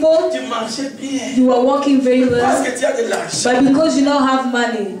simple, tu marchais bien, you are walking very parce well, que tu as de l'argent. but because you don't have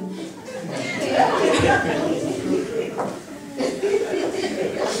money,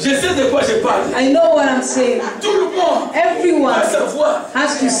 Je sais de quoi je parle. I know what I'm saying. Tout le monde Everyone va savoir.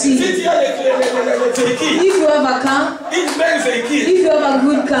 has to Si see. tu as les véhicules, If you have a car, une belle véhicule, if you have a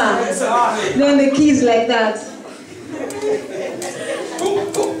good car, ça va aller. then the key is like that.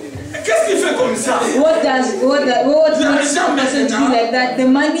 Qu'est-ce qui fait comme ça? What makes a person to be like that? The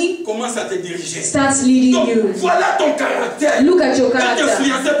money Commence à te diriger. starts leading Donc, you. voilà ton caractère. Look at your Tu es character.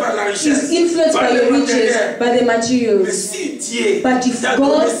 influencé par la richesse. It's influenced par by le your riches, matériel. by the Mais materials. si Dieu But if t'a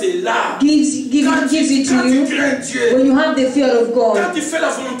God donné cela, gives it quand to tu you, crains Dieu, when you have the fear of quand God, tu fais la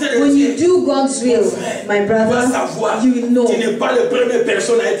volonté de when you Dieu, do God's will, my tu vas brother, savoir you will know tu n'es pas la première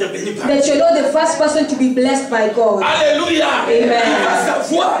personne à être bénie par that Dieu. you're not the first person to be blessed by God. Alléluia. Amen. Tu vas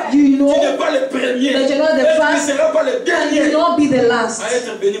savoir You know tu n'es pas le premier. that you're not the Et tu first ne seras pas le and you dernier will not be the last à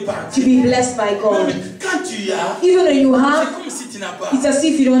être béni par to Dieu. be blessed by God. Mais quand tu as, Even when you c'est have, comme si tu n'as pas. it's as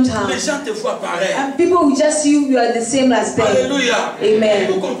if you don't Les have. gens te voient pareil. And people will just see you are the same as them. Alléluia. Amen.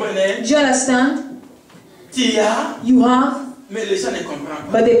 Vous comprenez? Do you understand? Tu as, You have, mais les gens ne comprennent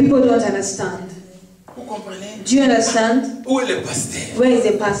pas. but the people don't understand. Vous comprenez? Do you understand? Où est le pasteur? Where is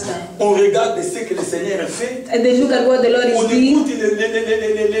the pastor? On regarde ce que le Seigneur a fait. And they look at what the Lord On is doing. écoute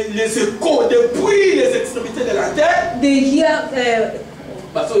les échos depuis les extrémités de la terre. They hear,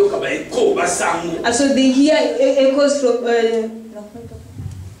 Baso yoka ba écho basango. and so they hear echoes from.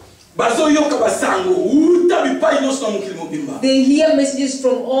 Baso yoka basango. Uta bipai nyonso na mokili mobimba. They hear messages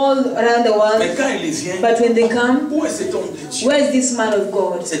from all around the world. Mais quand il vient, But when they come, où est cet homme de Dieu? where is this man of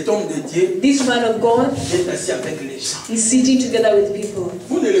God? Cet homme de Dieu This man of God est assis avec les gens. is sitting together with people.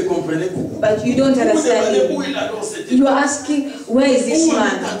 Vous ne le comprenez pas. But you don't Vous understand demandez où him. il a alors cet You are asking, where is this Où on est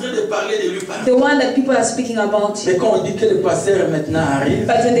man? en train de parler de lui par The one that people are speaking about. Mais quand on dit que le pasteur maintenant arrive,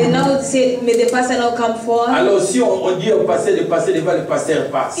 But when they now say, may the pastor now come forward. alors si on dit au pasteur de passer devant, le pasteur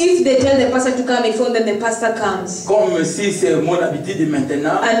passe. If they tell the pastor to come in front, then the pastor comes. Comme si c'est mon habitude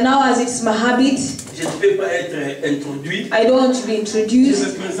maintenant, And now, as it's my habit, je ne peux pas être introduit. I don't want to be Je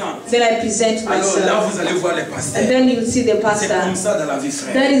introduced. me présente. Then I present Alors là, myself. vous allez voir le pasteur. And then you'll see the C'est comme pastor. ça dans la vie,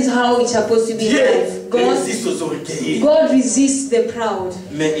 frère. That is how it's supposed to be in Dieu life. God, résiste aux orgueillés, God resists the proud,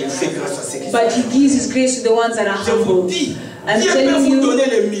 mais il fait grâce à ceux qui sont. but He gives His grace to the ones that are Je vous humble. dis, I'm Dieu peut telling vous you, donner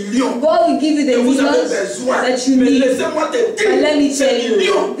les millions God will give you que the vous avez millions besoin. that you Mais need. laissez-moi te But let me dire, ces tell you,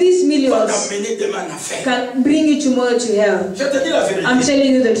 millions these vont millions t'amener demain en enfer. can bring you tomorrow to hell. Je te dis la vérité. I'm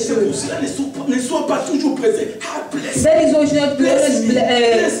telling you the C'est pour truth. cela, ne sois pas toujours pressé. Ah, bless. That is why you should not be Bless me.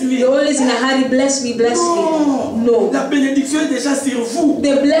 Bless me. you're always in a hurry. Bless me, bless me. No. La bénédiction est déjà sur vous.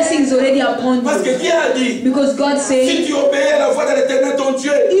 The blessing is already upon Parce que you. Dieu a dit, Because God si said, tu obéis à la voix de l'Éternel ton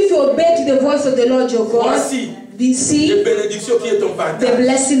Dieu, if you obey to the voice of the Lord your God, voici see les bénédictions qui est ton the partage.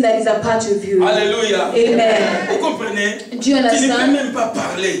 blessing that is a part of you. Alléluia. Amen. Vous comprenez? Do you Tu ne peux understand? même pas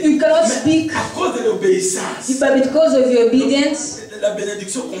parler. You cannot Mais speak, à cause de l'obéissance, but because of your obedience, la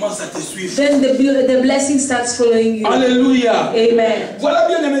bénédiction commence à te suivre. then the blessing starts following you. Alléluia. Amen. Voilà,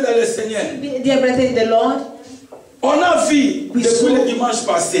 bien aimé dans le Seigneur. Dear brethren in the Lord, On a vu We depuis saw- le dimanche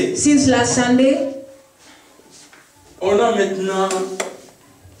passé, since last Sunday, on a maintenant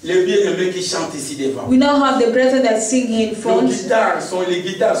les bien-aimés qui chantent ici devant. we now have the brethren that sing here in front. Les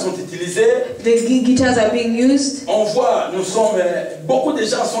guitares sont utilisées. The guitars are being used. On voit, beaucoup de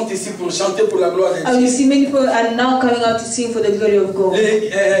gens sont ici pour chanter pour la gloire de And you Dieu. see many people are now coming out to sing for the glory of God.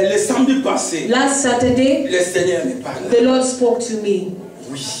 Le samedi passé, Last Saturday, le Seigneur me parlait. the Lord spoke to me.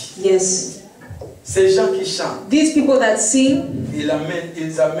 Oui. Yes. Ces gens qui chantent, These people that sing, ils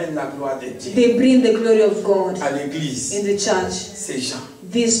amènent la gloire de Dieu they bring the glory of God à l'église. in the church. Ces gens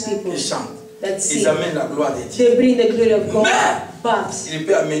These people qui chantent, that ils sing, amènent la gloire de Dieu. they bring the glory of God. Mais But il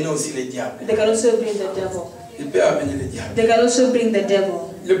peut amener aussi le diable. they can also bring the devil. Il peut amener le diable. They can also bring the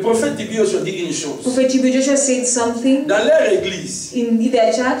devil. Le prophète Tibie aujourd'hui dit une chose. Prophet Tibie Joshua said something Dans leur église, in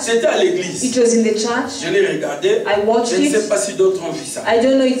their church. c'était à l'église. It was in the church. Je l'ai regardé. I watched Je ne sais it. pas si d'autres ont vu ça. I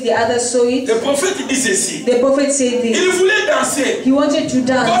don't know if the others saw it. Le prophète dit ceci. The prophet said this. Il voulait danser. He wanted to Comme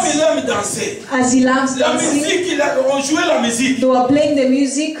dance il aime danser. as he loves La dancing. musique, on jouait la musique. They were playing the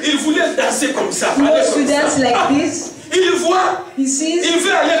music. Il voulait danser comme ça. He aller wants to comme dance ça. like Ah, this. il voit. He sees. Il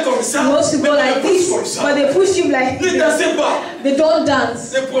veut aller comme ça. He wants to mais go on like le pousse this, comme ça. but they push him like Ne this. dansez pas. They don't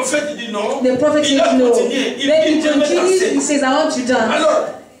dance. Le prophète dit non. The prophet Il a said no. continué. Il Then he dit je vais continues. danser. He says, I want to dance. Alors,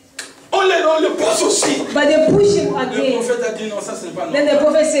 on le pousse aussi. But they push him Le again. prophète a dit non, ça ce n'est pas Then the normal.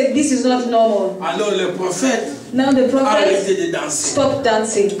 prophet said, this is not normal. Alors le prophète Now the a prophet arrêté de danser. stopped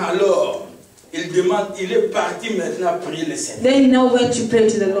dancing. Alors, il est parti maintenant prier le Seigneur. Then he now went to pray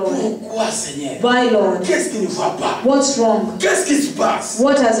to the Lord. Pourquoi, Seigneur? Why, Lord? Qu'est-ce qui ne va pas? What's wrong? Qu'est-ce qui se passe?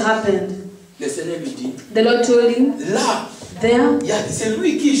 What has happened? Le Seigneur lui dit, The Lord told him, là, there, c'est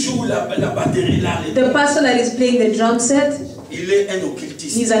lui qui joue la batterie là. the person that is playing the drum set, Il est un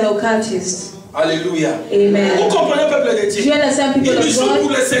occultiste. he's an occultist. Alléluia. Amen. Vous comprenez, peuple de Do you Dieu? understand, people Il of joue pour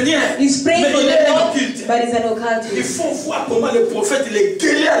God? le Seigneur. He's praying Mais for il est the un Lord, occulte. but he's an Il occultist. faut voir comment le prophète il est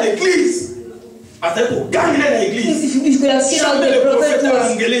gueulé à l'église. Afin pour gagner l'église. If you could have seen how Jamais the le prophet prophète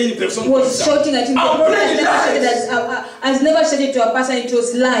a engueulé une personne comme was ça. shouting at him. The En prophet plein has never shouted to a person, it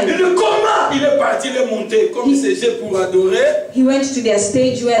was Et live. de comment il est parti, il est monté comme CG pour adorer. He went to their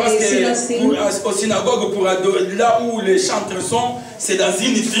stage where Parce the singers que sing. au synagogue pour adorer, là où les chanteurs sont, c'est dans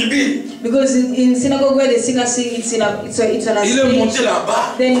une tribune. Because in synagogue where the singers sing, it's on a Il est monté stage.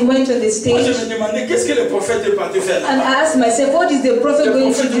 là-bas. Then he went on the Moi, je stage. me demandais qu'est-ce que le prophète est parti faire And là-bas. I asked myself, what is the prophet Le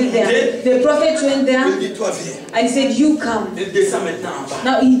going to prophète do there? The prophet went Il there dit, toi viens. and he said, you come. Il descend maintenant en bas.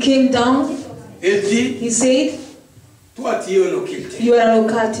 Now he came down. Il dit, He said, toi tu es un occulte. you are an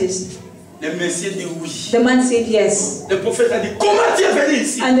occultist. Le monsieur dit oui. The man said yes. Le prophète a dit, comment tu es venu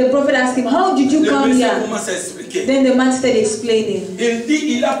ici? And the prophet asked him, how did you Le come monsieur here? commence à expliquer. Then the man started explaining. Il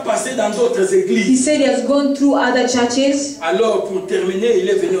dit, il a passé dans d'autres He églises. said he has gone through other churches. Alors, pour terminer, il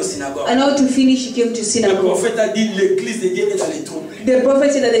est venu au synagogue. And now to finish, he came to Le synagogue. prophète a dit, l'église de Dieu est dans les troubles. The prophet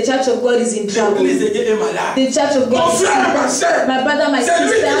said that the church of God is in trouble. L'église de Dieu est malade. The church of Mon God is frère, ma sick. soeur, My brother, my c'est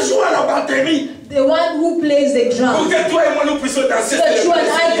lui qui sister, joue à la batterie. the one who plays the Pour drum, que toi et moi nous puissions danser. so that you and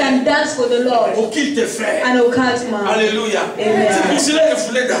I can dance for the Lord. Pour qu'il te frère. An occult man. Alléluia. Amen. C'est pour cela qu'il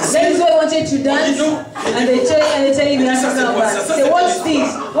voulait danser. That is why I wanted to dance. And they tell him he has to come back. Say, what's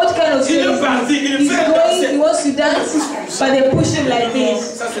this? What kind of thing is this? He's going, he wants to dance, but they push him like Non,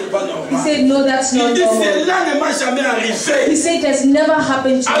 this. ça c'est pas He normal. said, no, that's Il not dit, normal. cela ne m'a jamais He arrivé. said, it has never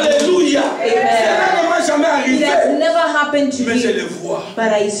happened to me. Alléluia. Cela ne m'a jamais It has arrivé. never happened to Mais je me. le vois.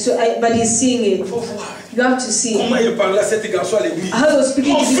 But he's seeing Il it. faut voir. You have to see. Comment il parlait à cet garçon à l'église. I was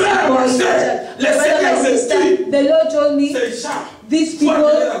speaking Mon to these frère, people ma in the soeur, church. le My brother, Seigneur my me sister, dit, the Lord told me ces gens these vont amener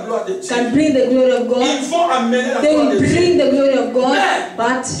people la gloire de Dieu. can bring the glory of God. Ils vont amener la They gloire will de Dieu. bring the glory of God, Mais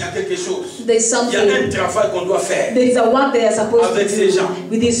but il y a quelque chose. there's Il y a un something. travail qu'on doit faire. There is a work they are supposed Avec to ces do gens.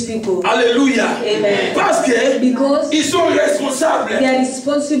 with these people. Alléluia. Amen. Parce que Because ils sont responsables they are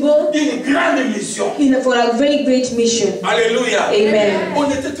responsible d'une grande mission. for a very great mission. Alléluia. Amen. On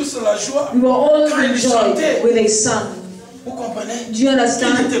était tous dans la joie. We were all Quand ils enjoyed chantaient. with a song. Vous comprenez? Do you Qui understand?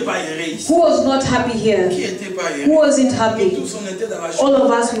 n'était pas erré ici? Who was not happy here? Qui n'était pas erré? Who wasn't Nous happy? tous on était dans la All joie.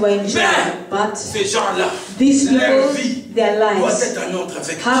 of us, we were enjoying. But Ces gens-là, these leur people, vie their doit lives être en ordre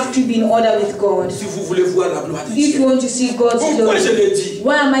avec have Dieu. to be in order with God. Si vous voulez voir la gloire de If you Dieu. want to see God's Pourquoi je glory, le dis?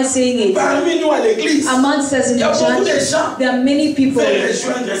 why am I saying it? Parmi nous à l'église, Amongst us in il y a the beaucoup de church, gens there are many qui people veulent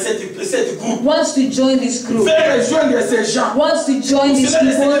rejoindre cette groupe. wants to join this group, Veulent rejoindre ces gens. wants to join these Cela, le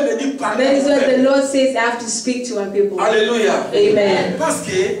people. Seigneur me dit, parlez That is au what the peuple. Lord says. I have to speak to our people. Alléluia. Amen. Parce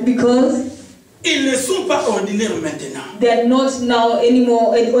que Because ils ne sont pas ordinaires maintenant. they're not now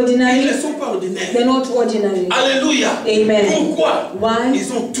anymore Ils ordinary. ne sont pas ordinaires. They're not ordinary. Alléluia. Amen. Pourquoi? Why?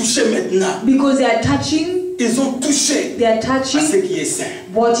 Ils ont touché maintenant. Because they are touching. Ils ont touché They are à ce touching qui est saint.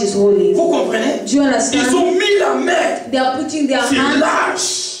 what is holy. Vous comprenez? Do you Ils understand? ont mis la main They are putting their sur hands.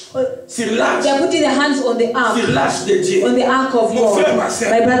 l'arche. Sur l'arche. They are putting their hands on the ark. Sur l'arche de Dieu. On the ark of Mon frère, ma God. sœur.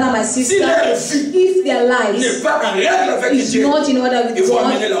 My brother, my Si sister. leur vie If their n'est lives pas en règle avec is Dieu, not in order il with faut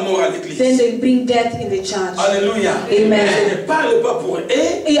amener God, la mort à then l'église. they bring death in the church. Alléluia. Amen. Je ne parle pas pour eux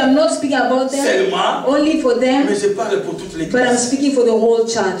I am not speaking about them seulement, only for them, mais je parle pour toute but I'm l'église. speaking for the whole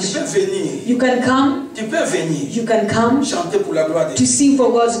Tu church. peux venir. You can come, Tu peux venir you can come chanter pour la gloire de to Dieu. sing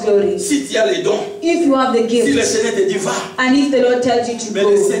for God's glory. Si tu as les dons, If you have the si le gift, Seigneur te dit va, and if the Lord tells you to mais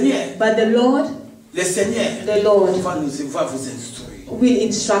le go, Seigneur, but the Lord the Lord va vous instruire. will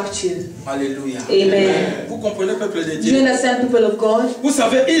instruct you. Alléluia. Amen. Vous comprenez, peuple de Do you Dieu? understand, people of God? Vous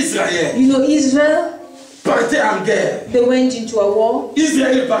savez, Israël, You know Israel, partait en guerre. They went into a war.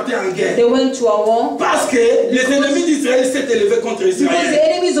 Israël partait en guerre. They went to a war. Parce que les ennemis d'Israël s'étaient élevés contre Because the Israël.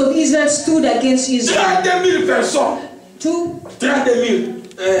 enemies of Israel stood against Israel. 32 000 personnes. 32 000.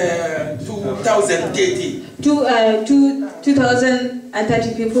 2030.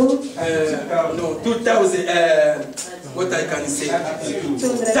 2,030 people. No, 2000. What I can say?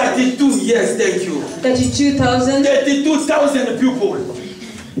 32. Yes, thank you. 32,000. 32,000 people.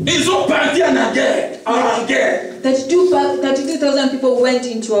 Ils ont parti en guerre. En guerre. 32,000 people went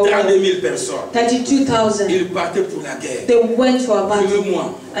into a war. 32 000 personnes. 32,000. Ils partaient pour la guerre. They went for a battle.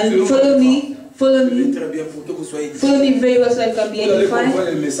 Suivez-moi. And follow me. Follow me. Très bien pour que vous soyez Follow me very well so I can be Vous allez edified.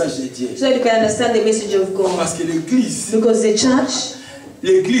 comprendre le message de Dieu. So that you can understand the message of God. Parce que l'église Because the church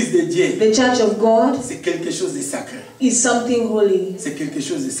de Dieu, the church of God c'est quelque chose de sacré. is something holy. C'est quelque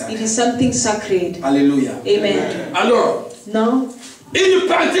chose de It sacré. is something sacred. Alléluia. Amen. Alors, Now, ils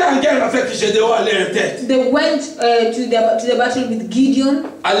partaient en guerre avec Gédéon à leur tête. they went to the battle with Gideon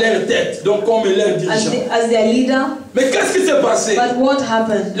À leur tête, donc comme leur dirigeant. as their leader. Mais qu'est-ce qui s'est passé? But what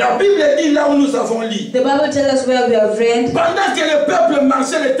happened? La Bible dit là où nous avons lu. The Bible tells us where we have read. Pendant que le peuple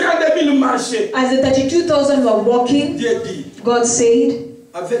marchait, les 32 000 marchaient. As the 32,000 were walking, Dieu dit, God said,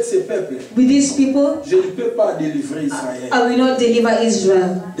 avec ces peuples, with these people, je ne peux pas délivrer Israël I will not deliver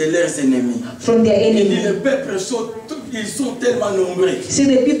Israel de leurs ennemis. from their Il dit, enemy. les peuples ils sont tellement nombreux. See,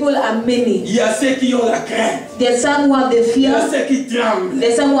 the people are many. Il y a ceux qui ont la crainte. There are some who have the Il y a fear. ceux qui tremblent.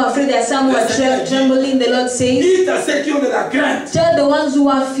 There are some who are afraid. There are some who are trembling. The Lord says, Dites à ceux qui ont de la crainte. tell the ones who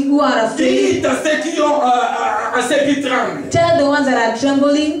are afraid. Dites à ceux qui ont à ceux qui tremblent Tell the ones that are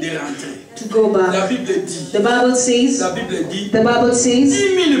trembling de rentrer. to go back. La Bible dit. The Bible says. La Bible dit. The Bible 10 says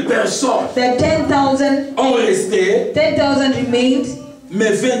 000 personnes that 10,000 remained,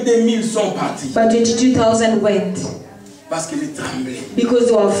 mais 22 000 sont partis. but 22,000 went Parce qu'ils tremblaient. because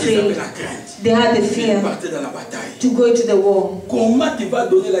they were Ils avaient afraid. la crainte. They had the Ils fear partaient dans la bataille. to go to the war. Comment tu vas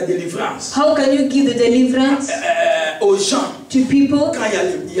donner la délivrance How can you give the deliverance aux gens to people quand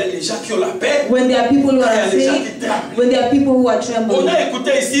il y a les gens qui ont la paix? when there are people who are Quand il y a les gens afraid, qui tremblent. when there are people who are On trembling? a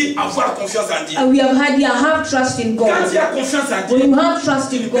écouté ici avoir confiance en Dieu. And we have had here, have trust in Quand God. tu as confiance en When Dieu, you have trust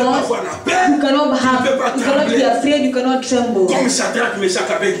tu ne in peux pas God, avoir la paix. you cannot Tu ne peux pas you cannot be trembler. afraid, you cannot tremble. Comme Shadrach, Meshach,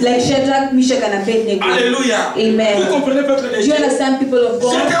 Abednego. Like Shadrach, Meshach, and Abednego. Alléluia. Amen. Vous comprenez, peuple de Do you Dieu? understand, people of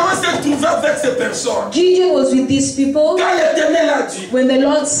God? Gédéon s'est trouvé avec ces personnes. Gideon was with these people Quand l'Éternel a dit, when the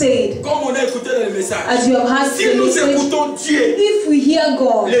Lord said, comme on a écouté dans le message, as you have heard si the nous message, écoutons Dieu, if we hear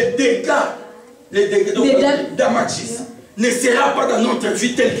God, les dégâts The d'Amachis ne sera pas dans notre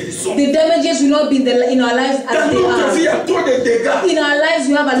vie tels qu'ils sont. the damages will not be in our lives as Dans they notre vie, il y are. a trop de dégâts. In our lives,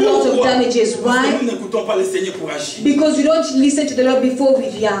 we have a lot of Pourquoi? damages. Parce que Why? nous n'écoutons pas le Seigneur pour agir. Because we don't listen to the Lord before we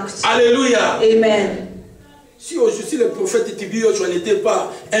react. Alléluia. Amen. Si aujourd'hui le prophète Tibio n'était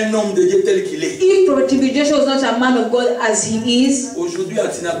pas un homme de Dieu tel qu'il est, If Prophet T.B. Joshua was not a man of God as he is, aujourd'hui à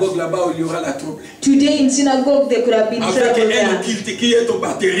la synagogue là-bas où il y aura la trouble. today in synagogue there could have been Avec trouble un there. occulte qui est aux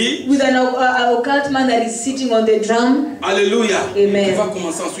batteries. With an occult man that is sitting on the drum, Alléluia. Amen. Qui va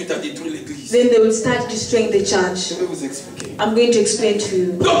commencer ensuite à détruire l'église. then they will start destroying the church. Je vais vous expliquer. I'm going to explain to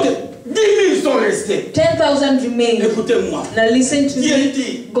you. Donc, 10 000 sont restés. 10,000 remain. Écoutez-moi. Now listen to Dieu me.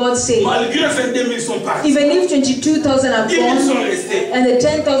 dit, God said, malgré 22 000 sont partis, even if 22,000 have 10 000 gone sont restés. and the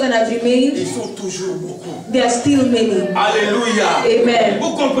 10,000 have remained, Ils sont toujours beaucoup. there are still many. Alléluia. Amen.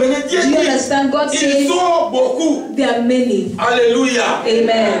 Vous comprenez? Dieu Do you dit, understand? God ils says sont beaucoup. there are many. Alléluia.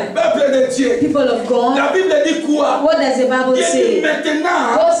 Amen. Peuple de Dieu. People of God, La Bible dit quoi? what does the Bible Dieu dit say?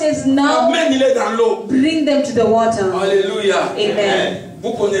 maintenant, God says now, amène-les dans l'eau. bring them to the water. Alléluia. Amen.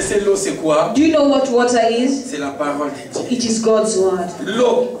 Vous connaissez l'eau, c'est quoi? Do you know what water is? C'est la parole de Dieu. It is God's word.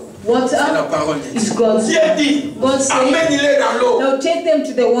 L'eau, c'est la Water parole de is Dieu. God's Dieu word. dit, God said, amène-les dans l'eau. now take them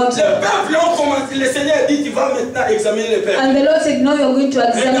to the Le water. peuple ont commencé, le Seigneur dit, tu vas maintenant examiner le peuple. And the Lord said, now you're going to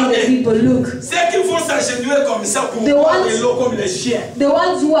examine the people. Look, Ceux qui vont s'agenouiller comme ça pour The boire ones- de l'eau comme les chiens, the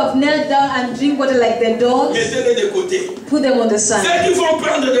ones who have knelt down and drink water like the dogs, mettez-les de côté. put them on the side. Ceux qui vont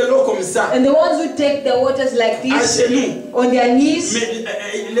prendre de l'eau comme ça, And the ones who take the waters like à this genoux, on their knees, mais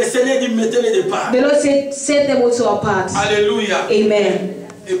le Seigneur dit, mettez-les de part. the Lord said, set them also apart. Alléluia. Amen.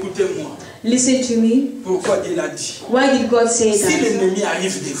 Écoutez-moi. Listen to me. Pourquoi Dieu l'a dit? Why did God say Si that? l'ennemi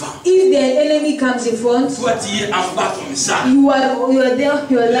arrive devant, If the enemy comes in front, toi tu es en bas comme ça, you are there,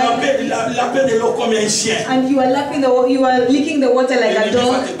 you are like, la paix de l'eau comme un chien. and you are lapping you are licking the water like a L'ennemi va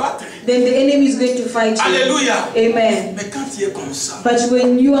dog. te battre. then the enemy is going to fight you. Alléluia. Amen. Mais quand tu es comme ça, But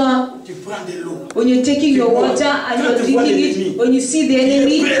when you are, tu prends de l'eau. when you're taking your water and you're drinking it, when you see the Tu es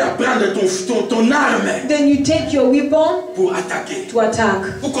enemy, prêt à prendre ton arme then you take your weapon pour attaquer. to attack.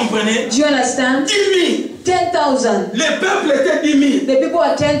 Vous comprenez? Do you understand? 10 000. 10,000. Les peuples étaient 10 000. The people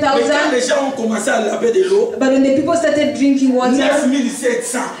are Mais quand 10,000. les gens ont commencé à laver de l'eau, But when the people started drinking water, 9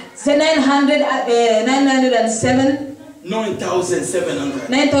 700. say 907,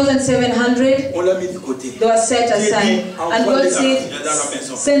 9,700. On l'a mis de côté. they were set Dieu dit, aside. And envoie God les said, dans la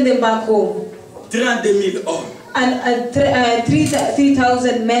maison. send them back home. 32 000 hommes. And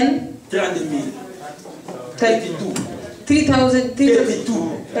 3,000 men, 32 000. 32, 32,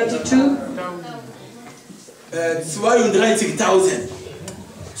 32,000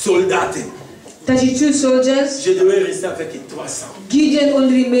 soldats. 32 soldiers. Je devais rester avec 300. Gideon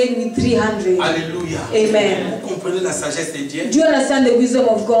only remained with 300. Alléluia. Amen. Vous comprenez la sagesse de Dieu? Do you understand the wisdom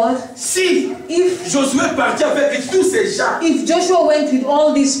of God? Si If Josué partit avec tous ces gens, Joshua went with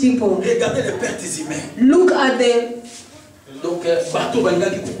all these people, regardez les pertes humaines. look at Donc, bateau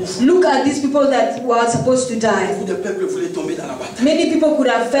Bangaki Kukufu. look at these people that were supposed to die. Beaucoup de peuples voulaient tomber dans la bataille. Many people could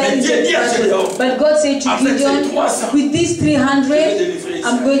have fell into the battle, but God said to Gideon, with these 300,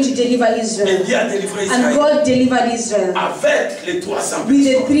 I'm going to deliver Israel. Et Dieu a délivré And Israël God delivered Israel avec les 300 with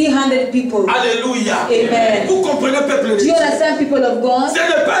the personnes. 300 people. Alléluia. Amen. Vous comprenez, peuple de Do Dieu? you understand, people of God? Ce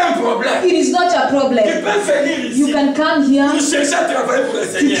n'est pas un problème. It is not a Tu problem. peux venir You ici. can come here Nous cherchons à travailler pour le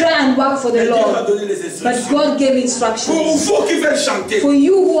to Seigneur. try and work for Mais the Dieu va Lord, donner les but instructions. God gave Pour instructions. vous qui veulent chanter, For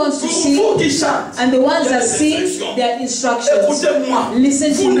you who wants to pour sing, vous qui chantent, and the ones that il y a des sing, instructions. their instructions. Écoutez-moi,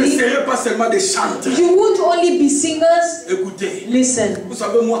 Listen to vous ne me. serez pas seulement des chanteurs. You won't only be singers. Écoutez, Listen. vous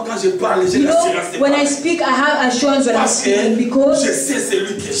savez, moi quand je parle, j'ai You l'assurance de know, when I parler. speak, I have assurance when I'm Parce que speaking because je sais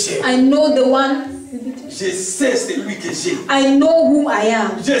celui que j'ai. I know the one. Je sais celui que j'ai. I know who I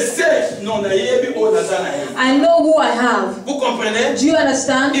am. Je sais, non, naïebi, oh, nazanaï. I know who I have. Vous comprenez? Do you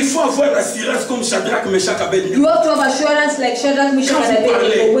understand? Il faut avoir l'assurance comme Shadrach, Meshach, You Abednego. have to have assurance like Shadrach, Meshach, and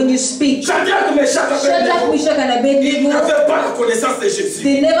Abednego when you speak. Shadrach, Meshach, Shadrach, Abednego, Meshach, and ils Abednego, n'avaient pas la connaissance de Jésus.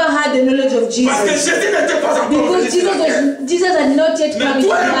 they never had the knowledge of Parce que Jesus. Jésus n'était pas encore venu Because sur la terre. Jesus had not yet Mais come into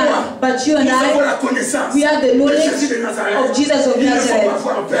toi et the moi, earth. But you and nous avons I, la connaissance we have the de knowledge Jésus de Nazareth. of Jesus of Il ne faut pas Nazareth.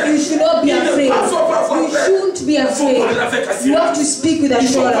 avoir peur. You should not be Il ne afraid. faut pas avoir You peur. shouldn't be Il faut afraid. parler avec You have assurance. to speak with Il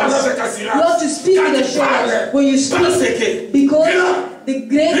faut parler assurance. avec assurance. You have to speak Quand with tu parles, assurance when you parce speak. que Because rien, the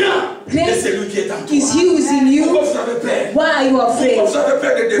great rien est celui qui est en toi. is he who is in you. Pourquoi vous avez peur? Why are you afraid? Pourquoi vous avez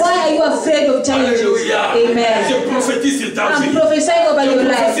peur des défis? Why are you afraid of challenges? Alléluia. Amen. Je prophétise sur ta vie. I'm prophesying over your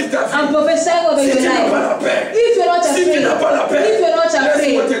life. I'm prophesying over Si your tu n'as pas life. la paix, If you're not si tu afraid, n'as pas la paix, if you're not afraid,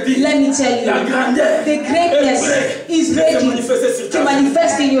 laisse-moi te dire, let me tell you, la grandeur the greatness est prête is de se ready manifester sur to ta vie.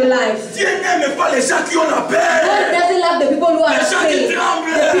 manifest in your life. Dieu n'aime pas les gens qui ont la God paix. doesn't love the people who are Les gens qui afraid,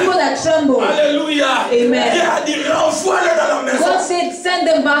 tremblent. the people that tremble. Alléluia. Amen. Dieu a dit renvoie-les dans la maison. God said, send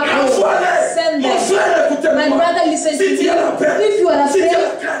them back home. Renvoie-les. Send Mon them. frère, My écoutez-moi. brother, listen to Si tu me. as la paix, If you are si tu afraid, as la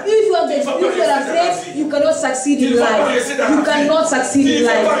crainte, if you are tu vas pas rester dans la afraid, vie. you cannot succeed Tu in ne vas pas life. rester dans You la vie. cannot succeed Tu in ne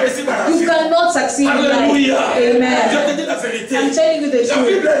vas pas life. rester dans la You vie. cannot succeed in life. Alléluia. Je Amen. te dis la vérité. I'm telling you the La truth.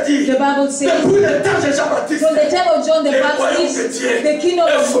 Bible dit, The Bible says, depuis le temps de Jean-Baptiste, from the time of John the le royaume de Baptist, Dieu the kingdom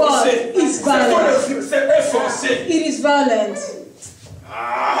est of God forcé. is violent. C'est forcé. It is violent.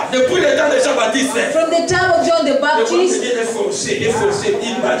 Depuis le temps de Jean-Baptiste, From the time of John the le royaume de Baptist, Dieu est forcé, est forcé.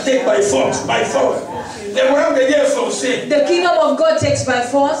 Il va take by force, by force. Le royaume de Dieu est forcé. the kingdom of God takes by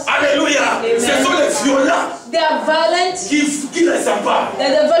force. Alléluia. Amen. Ce sont les violents They are violent. qui les emparent.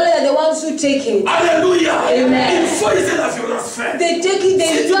 The violent are the ones who take it. Alléluia. Amen. Il faut user la violence faire. They take it, they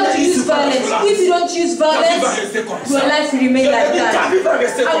Si tu have to n'utilises use pas la violence. violence, If you don't use ta vie va violence, rester comme your ça. life will remain Je te like dis, ta that. vie va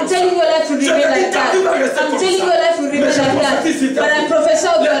rester I'm comme ça. telling you, your life will Je te remain dis, like ta that. vie va rester I'm comme telling ça. you, your life will Mais remain je like that. prophétise sur ta But I vie. prophesy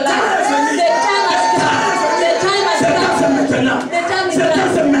over Le your temps life. est venu. The time has come. The time has C'est come. maintenant. The time is C'est now.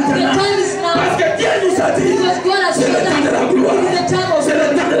 maintenant. The time is Parce now. que Dieu nous a dit, Because God has c'est le shown temps de la us gloire. it is the time of C'est le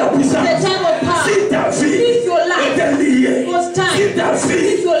temps de la puissance. the time of power. Si ta vie If your life était liée, was time, si ta vie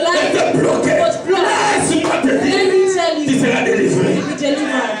if your life était bloquée, was blocked, laisse-moi te let dire, me tell tu you, seras délivré. you'll be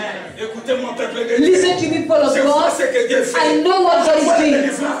delivered. Écoutez-moi, peuple de Dieu. Listen to me, people of Je vois God. ce que Dieu fait. I know what God Je vois is la doing.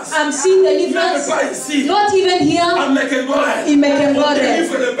 délivrance. I'm seeing Même deliverance. pas ici. Not even À here Mecklenburg. in Mecklenburg. On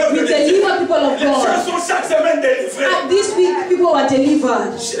délivre le peuple We de Dieu. deliver people of Les gens God. sont chaque semaine délivrés. And this week, people are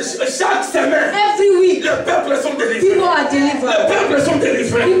delivered. Chaque semaine, Every week, les peuples sont délivrés. people are Les delivered. peuples sont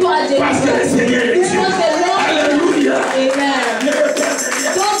délivrés. People are Parce que le delivered. Seigneur est Dieu. Because the Lord. Alléluia. Amen. Ne perdez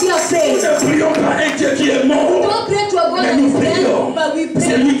rien. Don't be Nous afraid. ne prions pas un Dieu qui est mort. Don't pray to a God Mais that nous is dead, prions. but we C'est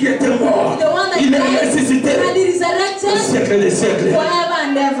pray lui qui était mort. the one that Il est died ressuscité and he au resurrected siècle des siècles. forever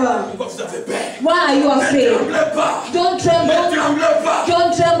and ever. Pourquoi vous avez peur? Why are you Ne afraid? tremblez pas. Don't Ne tremble. tremblez pas.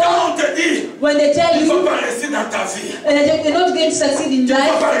 Don't tremble. Quand on when they tell tu ne vas you pas réussir dans ta vie. and you're not going to succeed in Tu ne vas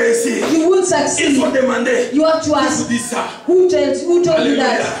life, pas réussir. you won't Il succeed. faut demander. You have to Qui vous ask, dit ça? who told you Alléluia.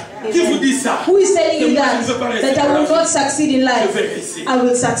 that? Qui vous dit ça? Who is telling Que you moi, that? je ne veux pas réussir That I dans la will vie. not succeed in Je life. vais réussir. I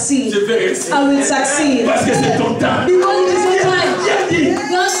will succeed. Je vais réussir. I will succeed. Parce que c'est ton temps. Because it is your time. Dieu dit.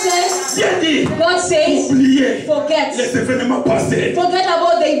 God says, Dieu dit. God says, Oubliez forget. les événements passés. Forget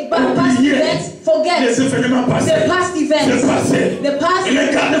about the past Oubliez events. Forget les événements passés. the past Le events. passé. The past.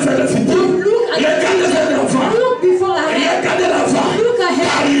 Regarde vers le futur. Look at Regarde vers the l'avant. future. Look before ahead. Regardez l'avant. Look Car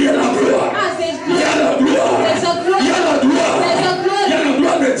ahead. il y a la gloire. As there's Il y a la gloire. There's a glory. Il y a la gloire. There's a glory. Il y a la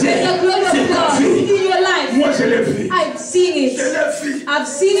gloire de Dieu. There's a glory C'est of ta God vie. in your life. Moi je l'ai vu. I've seen it. Je l'ai vu. I've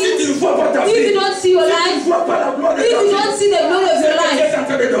seen Si tu ne it. vois pas ta If vie, you don't see your si tu life, ne vois pas la gloire de if ta you vie, don't see the glory of c'est your que tu life, es en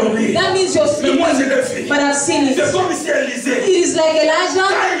train de dormir. that means you're Mais moi je sleeping. l'ai vu. But I've seen it. C'est comme si Élisée, It is like Elijah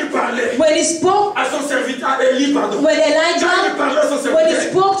quand il parlait when he spoke, à son serviteur, Élie, pardon. when Quand il Elijah, parlait à son when he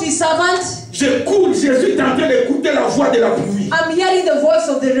serviteur, spoke to his servant, j'écoute, Jésus est en train d'écouter la voix de la pluie. I'm hearing the voice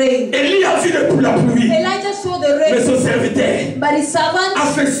of the rain. Élie a vu la pluie, Elijah saw the mais rain, son serviteur but his servant a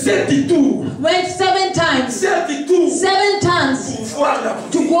fait 7 tours. went 7 times. 7 tours 7 times pour voir la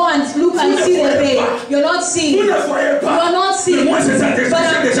to pluie. go and look and see the rain. You're not Vous seeing. ne voyez You are pas. not Mais seeing. moi j'ai But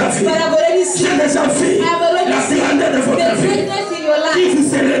déjà vu. I've already J'ai seen. déjà vu I've already la seen grandeur de the votre vie. greatness in your Qui life. vous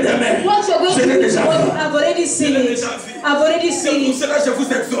serez demain. What you're going Je to l'ai do, déjà vu. I've already seen it. I've already C'est seen pour it. cela que je vous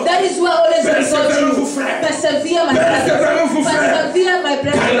exhorte. That is why I always exhort Persévérez-vous, you. frères. Persevere, my Persévérez-vous, brother. frères. Persevere, my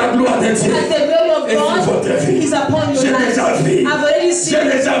Car la brother. gloire de Dieu As the glory of est sur God votre vie. is upon your J'ai life. déjà vu. I've already seen J'ai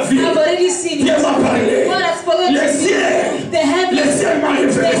it. déjà vu. I've already seen Dieu it. m'a parlé. God has spoken Le to me. ciel. The Le heavens, ciel m'a the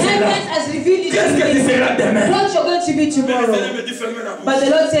révélé cela. heavens has revealed it Qu'est-ce to que tu me. seras demain? What you're going to be Mais le tomorrow. Seigneur me dit fermez la bouche. But the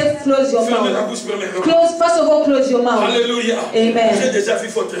Lord said, close your Fermez la mouth. bouche premièrement. Close, first of all, close your mouth. Alléluia. Amen. J'ai déjà vu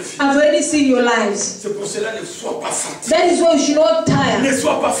votre vie. I've already seen your lives. C'est pour cela ne sois pas fatigué. That is why you should not tire. Ne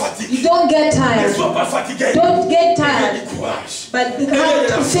sois pas fatigué. You don't get Ne tired. sois pas fatigué. Don't get Ayez tired. du courage. But you have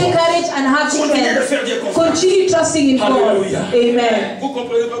to take courage and have Continuez de strength. faire Dieu confiance. Continue trusting in God. Hallelujah. Amen. Vous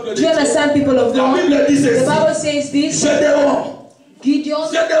comprenez pas que Do you understand, people of La God? Bible dit The ceci. Bible says this. Gédéon. Gideon,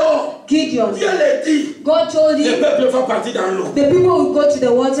 Dieu l'a dit. God told Le him, peuple va partir dans l'eau. the people will go to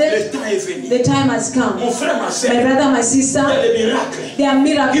the water. Le temps est venu. The time has come. Mon frère, ma My soeur, brother, my il y sister, a des miracles there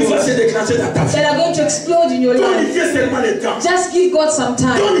are qui vont miracles se déclencher dans ta vie. that are going to explode in your Donne life. Dieu seulement le temps. Just give God some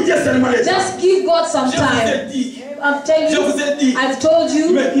time. Donne Dieu seulement le temps. Just give God some Je vous time. ai dit. I'm telling Je vous you, ai dit. I've told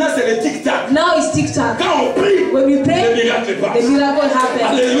you, Maintenant, c'est le tic-tac. now it's TikTok. Quand on prie, When we le pray, miracle the passe. miracle happens.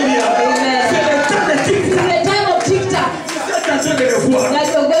 Alléluia. Amen. C'est le temps de It's tic-tac. the time of TikTok. Vous êtes en train de le voir. That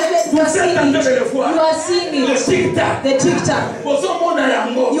you're going to, you are Vous êtes seeing en train de it. le voir. You are seeing Le it. tic-tac. The TikTok. Bozomona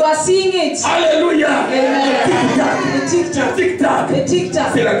yango. You are seeing it. Alléluia. Amen. Le tic-tac. The TikTok. Le tic-tac. The TikTok.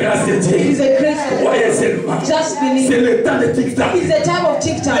 C'est la grâce de It Dieu. is a grace of God. Croyez seulement. Just C'est believe. le temps de tic-tac. It's the time of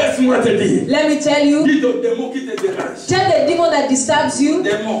TikTok. Laisse-moi te dire. Let me tell you. Dis donc des mots qui te dérangent. Tell the demon that disturbs you.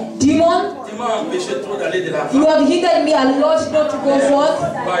 Des mots. Demon, Tu m'as empêché trop d'aller de l'avant. you have hindered me a lot not to go forth.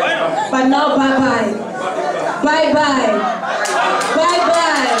 Bye bye. But now, bye bye. Bye bye. Bye bye. Bye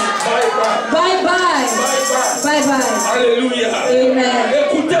bye. Bye bye. Bye bye. Bye bye. Bye bye. Alléluia. Amen.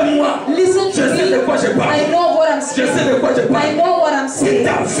 Écoutez-moi. Listen Je to sais de me. quoi je parle. I know what I'm Je saying. sais de quoi je I parle. know what I'm Si saying.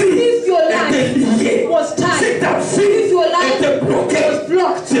 ta vie If your était life liée, was si tied, ta if vie your life était bloquée, was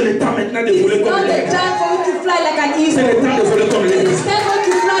blocked, c'est le temps maintenant de it's voler comme not the l'aigle. time for you to fly like an C'est le eagle. temps de voler comme It l'aigle. is time for you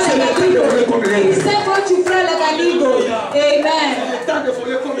to fly C'est le like temps an de eagle. voler comme It l'aigle. is time for you to fly like an eagle. Amen. C'est le temps de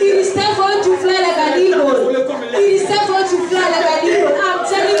voler comme It l'aigle. is time for you to fly like an eagle. It is time for you to fly like an eagle. I'm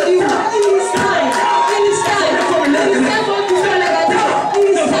telling you, it is time. It is time. It is time for you to fly like an eagle. It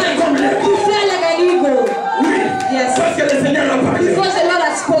is time to fly like an eagle. Oui. Yes. Parce que le Seigneur a parlé. Because the Lord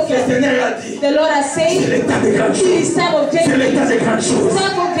has Le spoken. Seigneur a dit. The Lord has C'est said, le temps de grandes it is choses. time of great C'est le temps things. de grandes choses.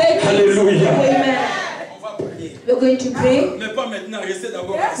 Time for great things. Alléluia. Amen. On va prier. We're going to pray. Mais pas maintenant, restez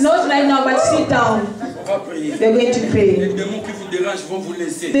d'abord assis. Not right now, but sit down. On va prier. We're going to pray. Les démons qui vous dérangent vont vous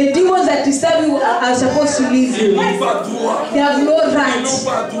laisser. The demons that disturb you are supposed to leave Ils you. n'ont pas droit. They have no Ils right. n'ont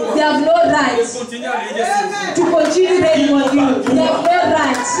pas droit. They have no De right continuer à régner sur vous. to continue reigning on you. They have no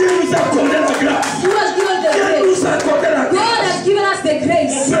right. Dieu nous a accordé la grâce. Who has given the Dieu grace? nous a accordé la God grâce. has given us the Mon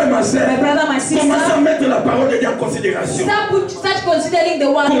grace. frère, ma soeur, My brother, my commencez à sister, mettre la parole de Dieu en considération. start considering the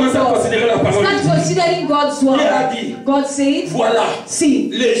word of Commencez à God. considérer la parole de Start Dieu. considering God's Dieu a word. dit, God said, voilà, see,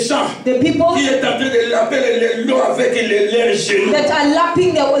 les gens the people qui est en train de laver l'eau avec leurs genoux, that are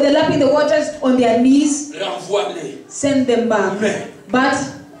lapping the waters on their knees, renvoie-les. send them back. Mais But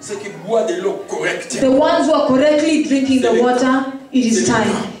ceux qui boivent de l'eau correcte, the ones who are correctly drinking the water, it is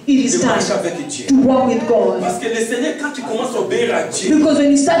time. It is de marcher time avec Dieu. to walk with God. Parce que le Seigneur, quand tu commences à obéir à Dieu, Because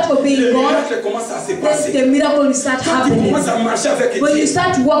when you start obeying le God, miracle commence à se then passer. the miracle will start Quand tu happening. commences à marcher avec When you Dieu,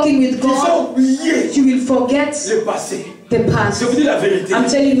 start walking with tu vas God, oublier you will forget le passé. the past. Je vous dis la vérité. I'm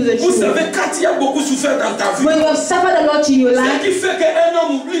telling you the Vous truth. savez, quand il y a beaucoup souffert dans ta vie, When you have suffered a lot in your ce life, qui fait qu'un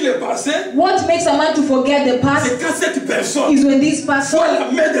homme oublie le passé, what makes a man to forget the past c'est quand cette personne is when this person voit la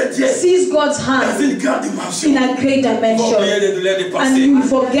main de Dieu sees God's dans hand une grande dimension. in a great Vous oubliez dimension. les douleurs du passé. And you will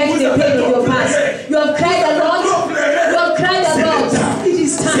forget Vous the avez pain of trop your past. pleuré. You have cried a lot. You have cried a lot. It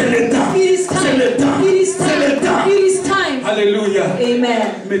is time. It is time. It is time. It is time. Alléluia. Amen.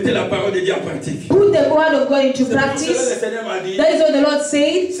 Mettez la parole de Dieu en pratique. Put the word of God into C'est pour cela que practice. le Seigneur m'a dit, That is what the Lord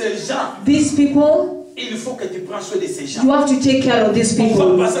said. ces gens, These people, il faut que tu prends soin de ces gens. you have to take care of these On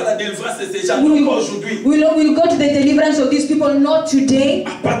people. va passer à la délivrance de ces gens We encore aujourd'hui. will go to the deliverance of these people, not today,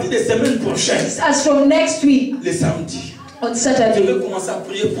 À partir des semaines prochaines, as from next week les samedis, on je vais Saturday. commencer à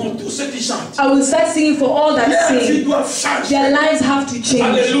prier pour tous ceux qui chantent. I will start singing for all that Leurs vies sing. doivent changer. Their lives have to change.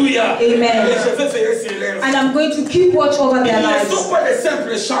 Alléluia. Amen. Et je vais veiller sur leurs And vies. I'm going to keep watch over Ils their ne lives. sont pas des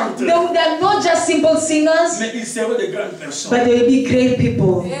simples chanteurs, They are not just simple singers, mais ils seront de grandes personnes but they will be great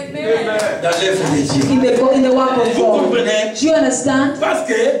people dans l'œuvre de Dieu. in the work of Vous God. comprenez? Do you understand? Parce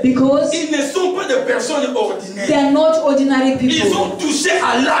que Because ils ne sont pas des personnes they ordinaires. are not ordinary Ils people. ont touché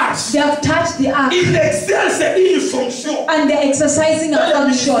à l'âge. They have touched the ark Ils exercent une fonction. and they're exercising a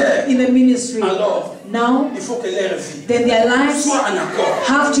function in the ministry. Alors, Now, il faut que leur vie then their lives soit en accord.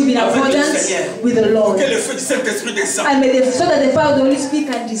 have to be in accordance with the Pour Lord. que le feu du Saint-Esprit descende. And so that the fire of the Holy Spirit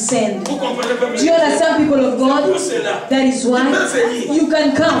can descend. Vous comprenez pas? Do you understand, people of God? Pour cela, That is why you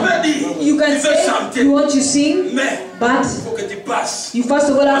can come. You can say you want to sing, mais but il faut que tu passes. you first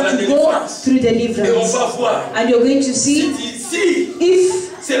of all have to go through Et on deliverance. va voir And you're going to see si if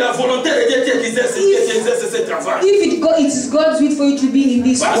c'est la volonté de Dieu qui exerce ce travail. it is God's will for you to be in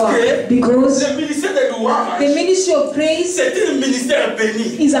this Parce work. que Because le ministère de louange, the ministry of praise c'est un ministère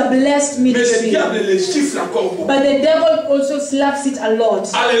béni. is a blessed Mais le ministry. diable le gifle encore beaucoup. But the devil also slaps it a lot.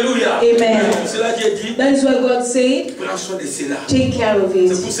 Alléluia. Amen. C'est là qu'il dit, That is why God said, prends soin de cela. take care of C'est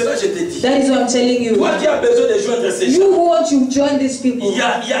it. pour cela que je te dis. That is what I'm telling you. Toi qui as besoin de joindre ces You gens, who want to join these people, il y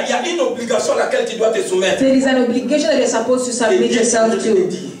a une obligation à laquelle tu dois te soumettre. there is an obligation that you're supposed to submit yourself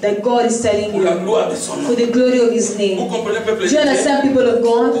to, that God is telling Pour la you, gloire de son for nom. the glory of His Vous name. comprenez, peuple de Do you Dieu? understand, people of Vous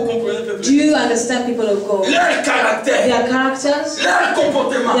God? comprenez, peuple de Do you Dieu? understand, people of God? Leur caractère, Their characters, leur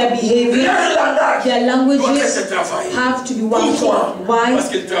comportement, their behavior, leur langage their doit languages être travaillé. have to be worked Pourquoi? on. Why? Parce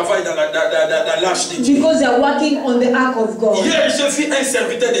qu'ils travaillent dans l'arche de Dieu. Because they are working on the ark of God. Hier, j'ai vu un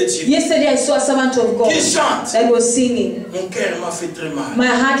serviteur de Dieu Yesterday I saw a servant of God qui chante. that was singing. Mon cœur m'a fait très mal. My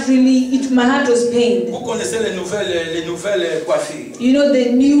heart was pained. Vous connaissez les nouvelles coiffures, You know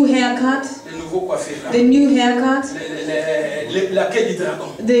the new haircut, les nouveaux coiffures là. the new haircut, La queue du dragon.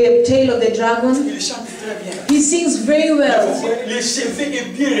 the tail of the dragon. Il chante très bien. He sings very well. Les cheveux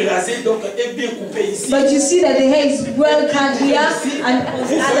est bien rasé, donc est bien coupé ici. But you see that the hair is well cut here and on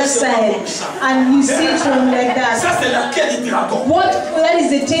the other side. And you see it from like that. Ça c'est la queue du dragon. That is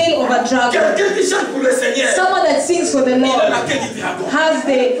the tail of a dragon. Quelqu'un qui chante pour le Seigneur, Someone that sings for the il a Lord la queue du dragon.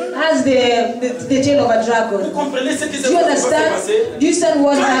 has the tail of a Vous dragon. comprenez ce qui se Do you passe? understand? Do you understand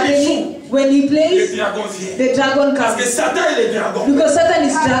what's happening? When he Le plays, dragon vient. the dragon Parce que comes. Satan est le dragon. Because Satan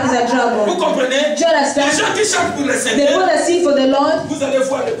is a Vous dragon. comprenez? Do you Les understand? gens qui chantent pour le The Seigneur, people that sing for the Lord, vous allez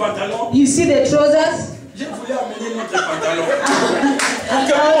voir les pantalons. you see the trousers. Je voulais amener notre pantalon. Pour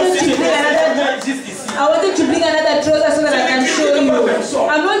que moi aussi je puisse jusqu'ici. I wanted to bring another trouser so that I can show you.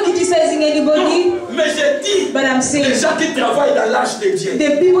 I'm not criticizing anybody, Mais j'ai dit, but I'm saying les gens qui travaillent dans l'âge de Dieu.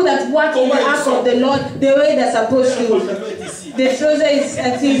 the people that work in the ark of the Lord, the way they're supposed to. The trouser is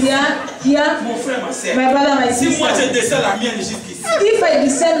until here. Mon frère, ma soeur. My brother, my Si moi je sister. descends la mienne jusqu'ici. If I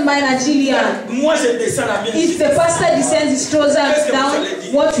descend mine until here, Moi je descends la mienne if the jusqu'ici. pastor descends his trousers down,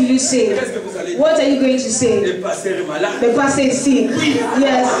 what will you say? Qu'est-ce que vous allez dire? What are you going to say? Le pasteur est malade. The pastor is sick.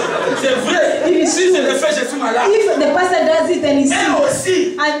 Yes. C'est vrai. Si je le fais, je suis malade. If the pastor does it, then he's Et sick.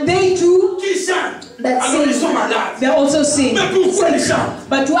 aussi, And they too, qui chantent, that alors ils sont sing, malades. they're also sick. Mais pourquoi ils chantent?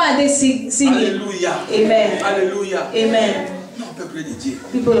 But why are they singing? Alléluia. Amen. Alléluia. Amen. Non, peuple de Dieu.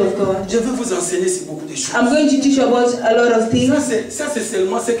 People of God. Je veux vous enseigner sur beaucoup de choses. I'm going to teach you about a lot of things. Ça, c'est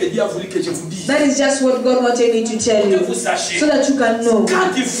seulement ce que Dieu a voulu que je vous dise. That is just what God wanted me to tell Que you, vous sachiez. so that you can know.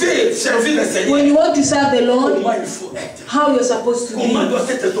 Quand tu fais servir le Seigneur, When you want to serve the Lord, comment il faut être? how you're supposed to Comment be, doit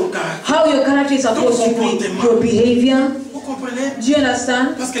être ton caractère? how your character is supposed to be, your behavior. Vous comprenez? Do you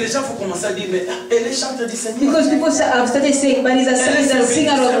understand? Parce que les gens vont commencer à dire, mais elle est chanteuse du Seigneur. Because people have started saying, but he's a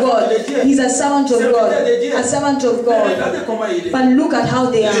singer of God. He's a servant of God. A servant of God. Regardez comment il est. But look at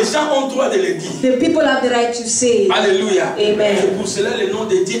how they are. Les gens ont droit de le dire. The people have the right to say. Alléluia. Amen. C'est pour cela le nom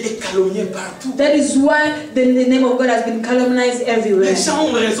de Dieu est calomnié partout. That is why the name of God has been calumniated everywhere. Les gens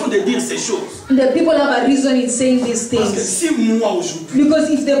ont raison de dire ces choses. The people have a reason in saying these Parce que things. si moi aujourd'hui, Because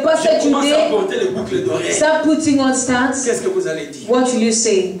if the pastor je commence à today porter les boucles d'oreilles, start putting on stats, qu'est-ce que vous allez dire? what will you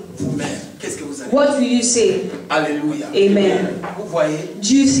say? Vous-même, qu'est-ce que vous allez dire? What will you say? Alléluia. Amen. Vous voyez?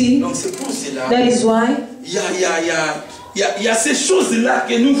 Do you see? Donc c'est pour cela. That is why Il y a ces choses-là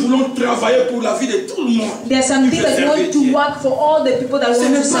que nous voulons travailler pour la vie de tout le monde. there are some things that we want to work for all the people that Ce want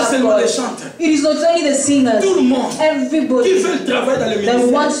n'est to pas serve seulement les God. chanteurs. It is not only the singers, Tout le monde qui everybody veut travailler dans le that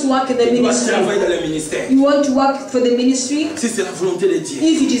ministère. wants to work in the Il doit ministry. travailler dans le ministère. You want to work for the ministry Si c'est la volonté de Dieu,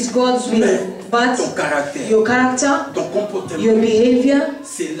 if it is God's will. But ton caractère, your character, ton comportement, your behavior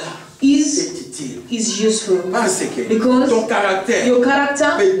c'est là, is c'est utile. useful. Parce que Because ton caractère your character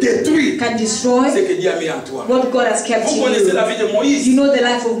peut détruire can destroy ce que Dieu a mis en toi. what God has kept Vous in connaissez la you. vie de Moïse. You know the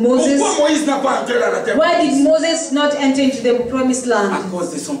life of Moses. Pourquoi Moïse n'a pas entré dans la terre? Why did Moses not enter into the promised land? À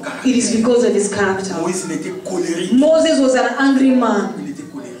cause de son It is caractère. because of his character. Moïse, il était colérique. Moses was an angry man. Il était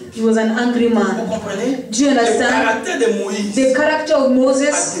colérique. He was an angry Vous man. comprenez? Do you Le understand? caractère de Moïse The character of a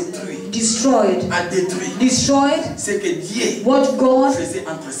Moses détruit, destroyed ce que Dieu what God faisait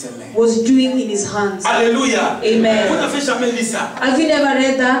entre ses mains. was doing in his hands. Alléluia. Amen. Vous n'avez jamais lu ça. Have you never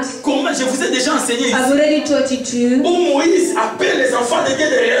read that? Comment je vous ai déjà enseigné ici. I've already taught it to you. Où Moïse appelle les enfants de Dieu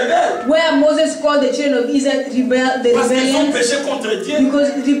des rebelles. Where Moses called the children of Israel the Parce qu'ils ont rebellion péché contre Dieu.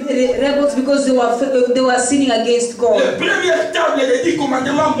 rebels because they were sinning against God. La première table des 10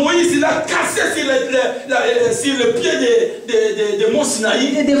 commandements, Moïse il a cassé sur le pied de Mont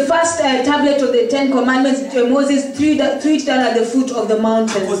Sinaï. The first tablet of the 10 Commandments, Moses threw it down at the foot of the À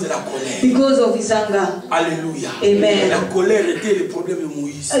mountain cause de la colère. because of his anger. Alléluia. Amen. La colère était le problème de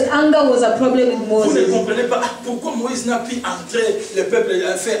Moïse. Anger was a problem with Vous ne Moses. comprenez pas pourquoi Moïse n'a pu faire entrer le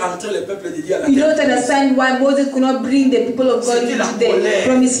peuple de Dieu à la You terre. don't understand why Moses could not bring the people of God C'était la into the colère.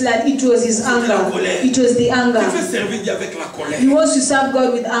 promised land. It was his C'était la anger. colère. It was the Tu anger. veux servir Dieu avec la colère. He wants to serve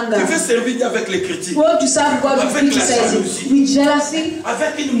God with Tu anger. veux servir Dieu avec les critiques. You want to serve God with Avec la criticism, jalousie. with jealousy,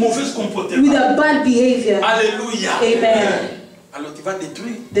 Avec une mauvaise comportement. with a bad behavior. Alléluia. Amen. Alors tu vas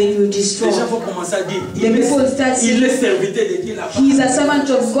détruire. Then you Les destroy. gens vont commencer à dire The people start saying, il est serviteur de Dieu là-bas. he is a servant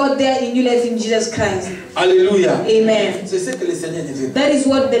of God there in New Life in Jesus Christ. Alléluia. Amen. C'est ce que le Seigneur ne veut pas. That is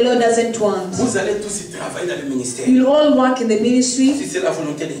what the Lord doesn't want. Vous allez tous y travailler dans le ministère. You'll all work in the ministry Si c'est la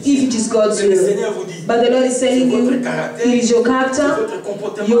volonté de if Dieu. it is God's Mais le will. Seigneur vous dit, But the Lord is telling c'est you, votre caractère, it is your c'est character, votre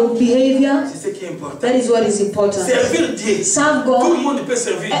comportement, your behavior, c'est ce qui est important. that is what is important. Servir Dieu. Serve Tout le God. monde peut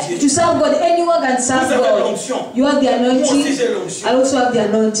servir Dieu. To serve God, anyone can serve Vous avez God. l'onction. You have the Moi aussi anointing. j'ai l'onction. I also have the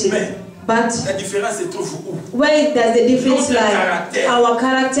anointing. Mais But la différence se trouve où? where does the difference Notre lie? caractère Our fait la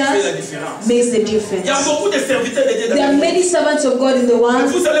character différence. makes the Il y a difference. beaucoup de serviteurs de Dieu dans There are le monde. many servants of God in the Mais world.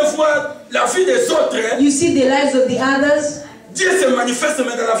 vous allez voir la vie des autres. Hein. You see the lives of the others. Dieu se manifeste,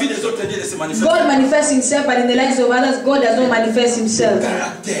 mais dans la vie des autres, Dieu ne se manifeste God pas. manifests himself, but in the lives of others, God does not manifest himself.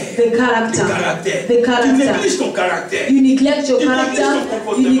 Caractère. The character. The The caractère. Tu character. négliges ton caractère. You neglect your Tu négliges character. ton You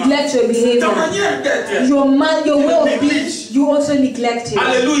comportement. neglect your Ta behavior. manière d'être. Your way of being, Négliges. you also neglect it.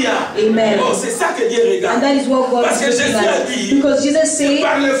 Alléluia. Amen. Oh, c'est ça que Dieu regarde. And that is what God Parce que is Jésus looking a at. dit, Because Jesus c'est said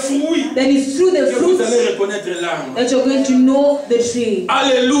par les fruits that it's through the que vous fruits allez reconnaître l'arbre. that you're going to know the tree.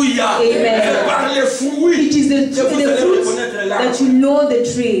 Alléluia. Amen. C'est par les fruits It is que vous the allez fruits reconnaître that l'arbre. you know the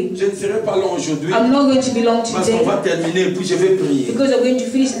tree. Je ne serai pas long aujourd'hui I'm not going to be long parce today qu'on va terminer puis je vais prier. because I'm going to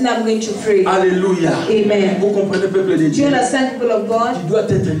finish and I'm going to pray. Alléluia. Amen. Vous comprenez, peuple de Do you Dieu? understand, people of God? Tu dois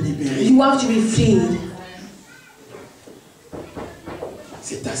être libéré. You have to be freed.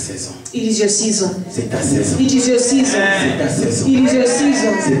 C'est ta saison. It is your season. C'est ta saison. It is your season. C'est ta saison. It is your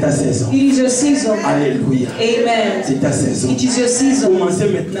season. C'est ta saison. It is your season. Alléluia. Amen. C'est ta saison. It is your season. Commencez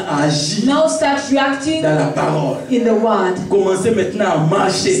maintenant à agir Now start reacting dans la parole. in the word. Commencez maintenant à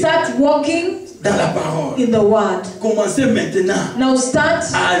marcher Start walking dans la parole. in the word. Commencez maintenant Now start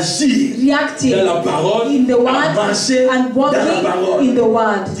à agir reacting dans la parole, in the à word marcher and dans la walking parole. in the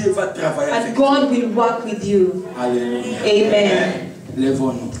word. Dieu va travailler And avec God will work with you. vous. Alléluia. Amen.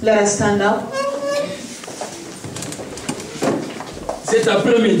 Lèvons-nous. Let us stand up. Cet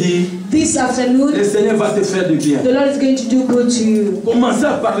après-midi, This afternoon, le Seigneur va te faire du bien. the Lord is going to do good to you. Commencez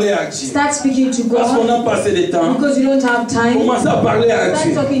à parler à Dieu. Start speaking to Parce qu'on God a passé le temps. because you don't have time. Commencez à parler à Start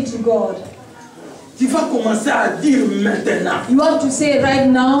Dieu. talking to God. Tu vas commencer à dire maintenant, You have to say right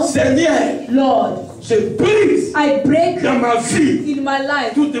now, Seigneur, Lord, Je brise I break dans ma vie in my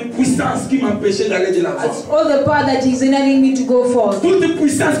life toute puissance qui m'empêchait d'aller de l'avant. all the power that is hindering me to go forth. Toute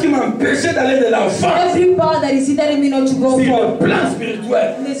puissance qui m'empêchait d'aller de l'avant. Every power that is hindering me not to go Sur forth. le plan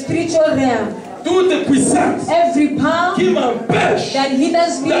spirituel. In the spiritual realm, Toute puissance every power qui m'empêche that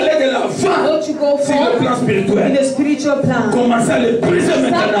hinders me d'aller de l'avant not to go sur le forth plan in spirituel. the spiritual plan. Commencez à le briser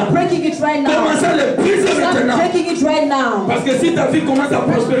maintenant. Start breaking it right now. Commencez à le briser Start maintenant. breaking it right now. Parce que si ta vie commence à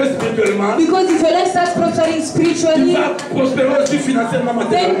prospérer spirituellement, Because if your life starts prospering tu spiritually, vas prospérer aussi financièrement,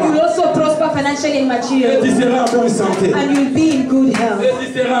 then you will matériellement. also prosper financially and Et materially. tu seras en bonne santé. And you'll be in good health. Et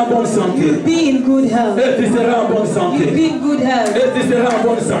tu seras en bonne santé. You'll be in good health. Et tu seras en bonne You'll santé. be in good health. Et tu seras en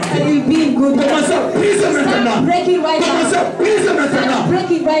bonne santé. And you'll be in good health. Commencez à briser maintenant. Start breaking right Commencez now. à briser maintenant. Start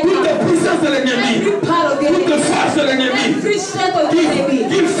breaking right Toute now. puissance de l'ennemi. Every part of the Toute enemy. force de l'ennemi. Every strength of the enemy.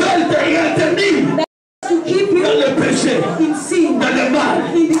 Qui veulent te retenir To keep you dans le péché, in sin, dans le mal.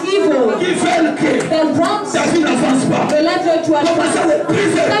 in the evil, Qui veulent que that wrongs ta vie n'avance pas. the life not to Commencez à advance. le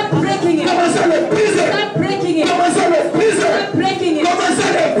briser. Start breaking it. Commencez à le briser. Start breaking it. Commencez à le briser. Start breaking it. Commencez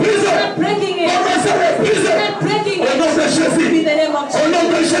à le briser. Start breaking it. Commencez à le briser. Start breaking Au nom it. de In Jésus. the name of Au nom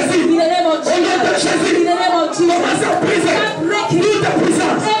de Jesus. Jésus. In the name of Au nom de Jesus. Jésus. In the name of Commencez Jesus. à briser. Start breaking Toute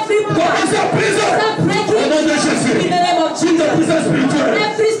puissance. every power. Commencez à briser. Start Au breaking nom de Jésus. in the name of Toute Jesus. puissance spirituelle.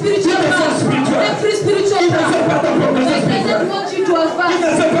 Every spiritual power. Every spiritual Qui ne fait power. pas ta progression That doesn't spirituelle. want you to Qui advance. ne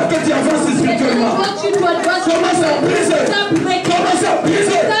fait pas que tu avances That spirituellement. doesn't want you to advance. Commence à briser. Start breaking. Commence à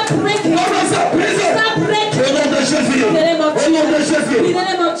briser. Start breaking. Commence à briser. Start breaking. Au nom de Jésus. In the name of Au nom de Jesus. Jésus. In the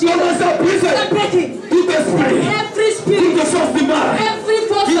name of Jesus. Commence à briser. Start breaking. Tout esprit. Every spirit. Toute force du mal. Every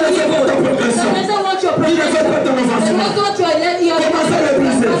force Qui of ne fait pas evil. ta progression. That doesn't want your Qui ne fait pas ton progression. That avancement. doesn't want your Commence à le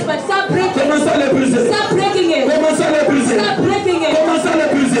briser. but start breaking. Commence à le briser. Start breaking it. Commence à le briser. Start breaking it. Commence à le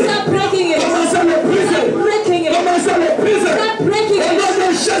briser. Start breaking it. Commence à le briser. Start breaking it. Commence à le briser. Start breaking Au nom it. de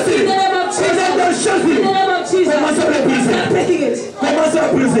Jésus. In the name of Au nom de Jesus. Jésus. In the name of Jesus. Commence à le briser. Start breaking it. Commence à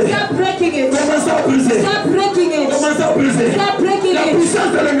briser. Start breaking it. Commence à briser. Start breaking it. Commence à briser. Start breaking La it.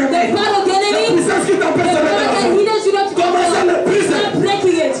 puissance de The l'ennemi. power of the La enemy. puissance qui The t'empêche power d'aller de that l'avant. hinders you not to go Commence à le forward. briser. Start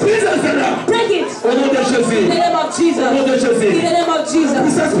breaking it. Brise cela. Break it. Au nom de Jésus. In the name of Jesus. Au nom de Jésus. In the name of La Jesus.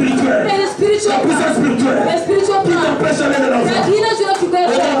 puissance spirituelle. May the spiritual La puissance power. spirituelle. The spiritual Qui power. t'empêche d'aller de That l'avant. hinders you not to go Au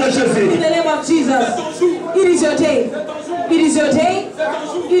nom de forward. Jésus. In the name of Jesus. It is your day. It is your day.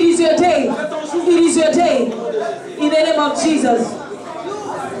 It is your day. It is your day. In the name of Jesus.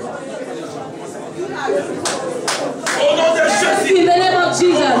 Au nom de Jésus. In the name of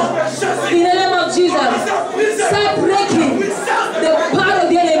Jesus. In the name of Jesus. Start breaking the power of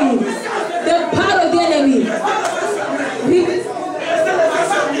the enemy. The power of the enemy.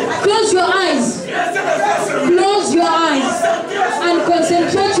 Close your eyes. Close your eyes. And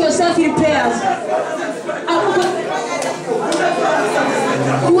concentrate yourself in prayers.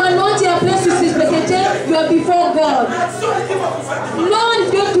 You are not in a place to sit spectator. You are before God. No one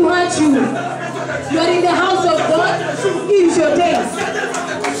is going to hurt you. You are in the house of God. It is your day.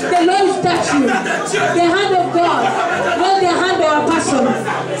 The Lord will touch you. The hand of God, not the hand of a person.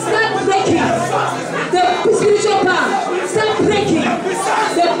 Start breaking the spiritual power. Start breaking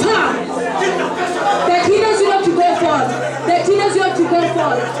the power that hinders you not to go forward. That hinders you not to go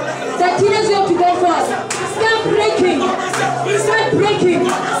forward. That hinders you not to go forward. Start breaking. Start breaking.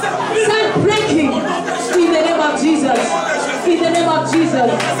 Start breaking. In the name of Jesus. In the name of Jesus.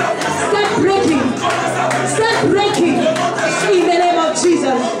 Start breaking. Start breaking. In the name of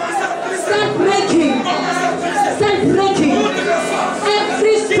Jesus. Start breaking. Start breaking.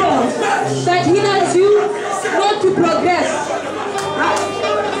 Every storm that hinders you not to progress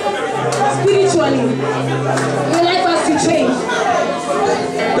spiritually. Your life has to change.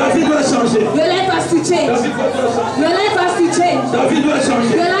 Ta vie doit changer. Your life has to change. Your life has to change. Ta vie doit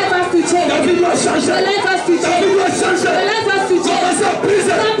changer. Your life has to change. Ta vie doit changer. Your life has to Ta vie change. doit changer. Your life has to Commence change. à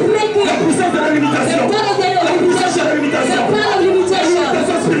briser Stop breaking la puissance de la the limitation. power of the La puissance de la limitation. limitation. The power of La limitation.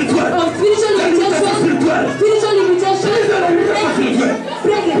 limitation spirituelle. Of spiritual La limitation limitation. spirituelle. Spiritual limitation. Brise la limitation Break it. spirituelle.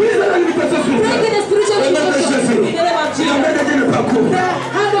 Break it. Brise la limitation Break it, spirituelle. the spiritual Au nom de limitation. Jésus. In the name of La Jesus. main de Dieu ne pas court. The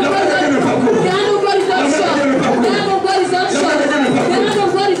hand of La God main de Dieu ne pas court. the hand of God is not short. The hand of God is not short. The hand of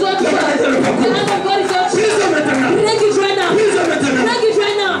God is not short. The hand of God is not Brise short. maintenant. Break it right now. Brise maintenant. Break it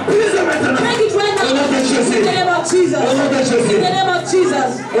right now. Brise maintenant. Break it right Au nom now. de Jésus. In the name of Jesus. Au nom de In Jésus. the name of Jesus.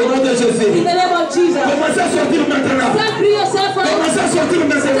 Au nom de In Jésus. the name of Jesus. Commencez à sortir maintenant. Start bring yourself out. Commencez à sortir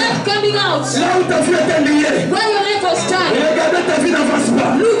maintenant. Start coming out. Là où ta vie est liée. Where your life was tied. Regardez, ta vie n'avance pas.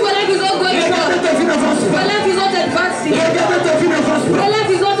 Look, your life is not going Regardez, forward. ta vie n'avance Your pas. life is not advancing. Regardez, ta vie n'avance Your pas.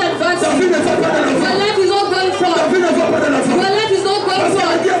 life is not Ta advancing. vie ne va pas de Your l'avant. life is not going Ta forward. vie ne va pas de l'avant. Your life is not going Parce que le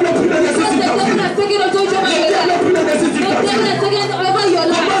forward. diable a pris la Because décision the de ta devil vie. has taken authority over Le your diable a life. pris la décision The de ta devil vie. has taken over your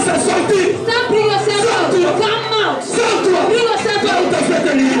life. Commence à sortir. Start bring yourself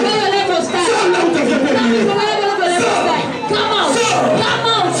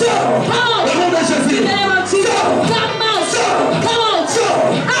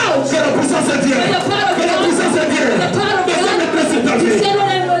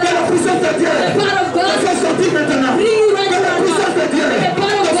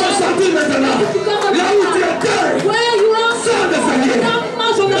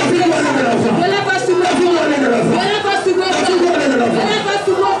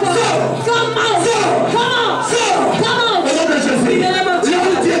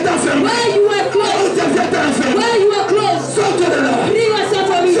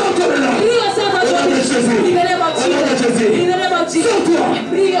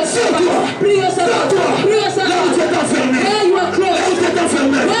Bring yourself out. Sors-toi. Bring yourself Là où out. tu es enfermé. Where you are Là où closed. tu es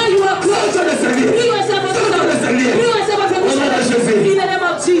enfermé. Where you are closed. Sors-toi de ce lit. Bring yourself out. Sors-toi de ce lit. Bring yourself out from Au this nom de place. Jésus. In the name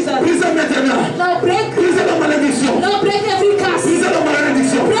of Jesus. Brisez maintenant. Now break. Brisez la malédiction. Now break every curse. Brisez la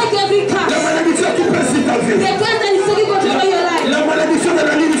malédiction. Break every La curse. malédiction qui pèse ta vie. The curse that is taking control of your life. La malédiction de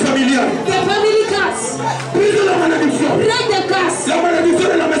la ligne familiale. The family curse. Brisez la malédiction. Break the curse. La malédiction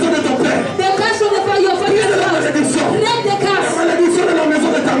de la maison de ton père. The curse from your Brisez father's la house. malédiction. Break the La curse. malédiction de la maison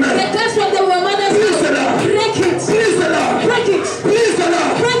de ta The mère. curse from the mother's house. Brise-la. Break it. Brise-la. Break it. Brise-la.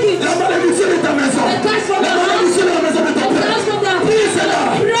 Break it. La malédiction de ta maison. The curse from La the house. malédiction de la maison de ton The père. curse from the Brise-la.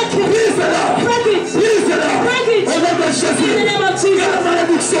 break it. Brise-la. Break it. Brise-la. Break it. Au nom de In Jésus. the name of Que la Jesus.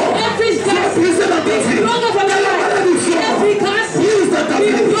 malédiction. Every curse Brise dans ta vie. broken from Que your la life. malédiction. Every curse Brise dans ta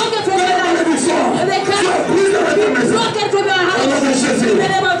vie. broken from Que your la life. malédiction. The curse Brise dans ta maison. broken from your Au nom de house. Jésus. In the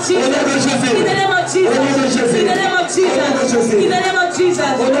name of Au nom de Jesus. Jésus. In the name of Au nom de Jesus. Jésus. In the name of Au nom de Jesus. Jésus. In the name of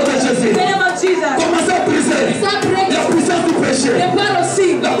Jesus. Au nom de Jésus. In the name of Jesus. Commencez à briser Stop breaking la puissance du péché. the power of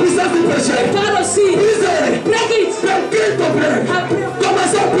sin. La puissance du péché. The power of sin. Brisez. Break it. S'il te plaît.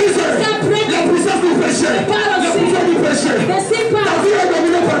 Commencez à briser Stop breaking la puissance du péché. the power of La sin. puissance du péché. The sin Ta power. vie est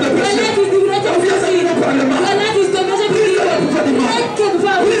dominée par le Your péché. life is dominated Ta by vie est sin. dominée par le mal. Your life is dominated by Brise la puissance du evil. mal. Break it,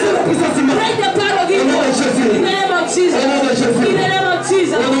 power. Brise la puissance du mal. Break the power of Au evil. nom de Jésus. In the name of Jesus. Au nom de Jésus. In the name of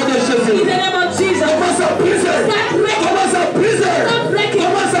Jesus. Au nom de Jésus. In the name of Jesus. Commence à briser. Stop breaking. Commence à briser. Stop breaking.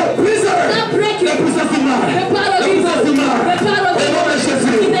 Commence à briser. Stop breaking. La puissance du mal. The power La of evil. puissance du mal. The power of Au nom de evil.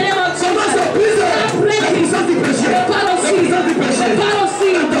 Jésus. In the name of Commence à Jesus. briser. Stop La breaking. puissance du péché. The power of La sin. puissance du péché. The power of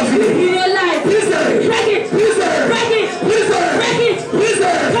sin. Dans ta vie. In your life. Briser. Break it. Briser. Break it. Briser. Break it.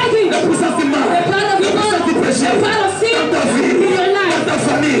 Briser. Break it. La puissance du mal. The power of La evil. puissance du péché. The power of sin. Dans ta vie. In your life. Dans ta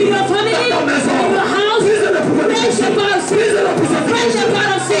famille. In your family. Dans ta maison. In your house. Briser le pouvoir du Break péché. the power of sin. Briser la puissance du Break péché. the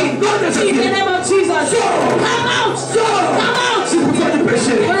power of sin. Dans le In the Jésus. name of Jesus. Sors. Come out. Sors. Come out. Du pouvoir du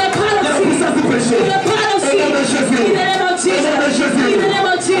péché. For the power De of la sin. puissance du péché. For the power of Au sin. nom de Jésus. In the name of Jesus. Au nom de Jésus. In the name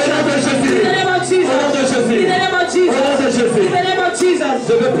of Jesus. Au nom de Jésus. In the name of Jesus. Au nom de Jésus. In the name of Au nom Jesus. de Jésus. In the name of Jesus.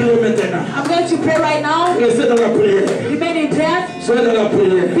 Je vais prier maintenant. I'm going to pray right now. Restez dans la prière. Remain in prayer. Soyez dans la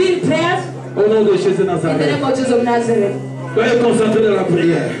prière. Be in prayer. Au nom de Jésus In the Nazareth. name of Jesus of Nazareth. Soyez concentrés dans la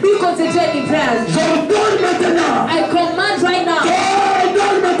prière. Be concentrated in prayer. J'ordonne maintenant. I command right now.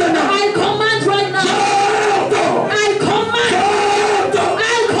 J'ordonne maintenant. I command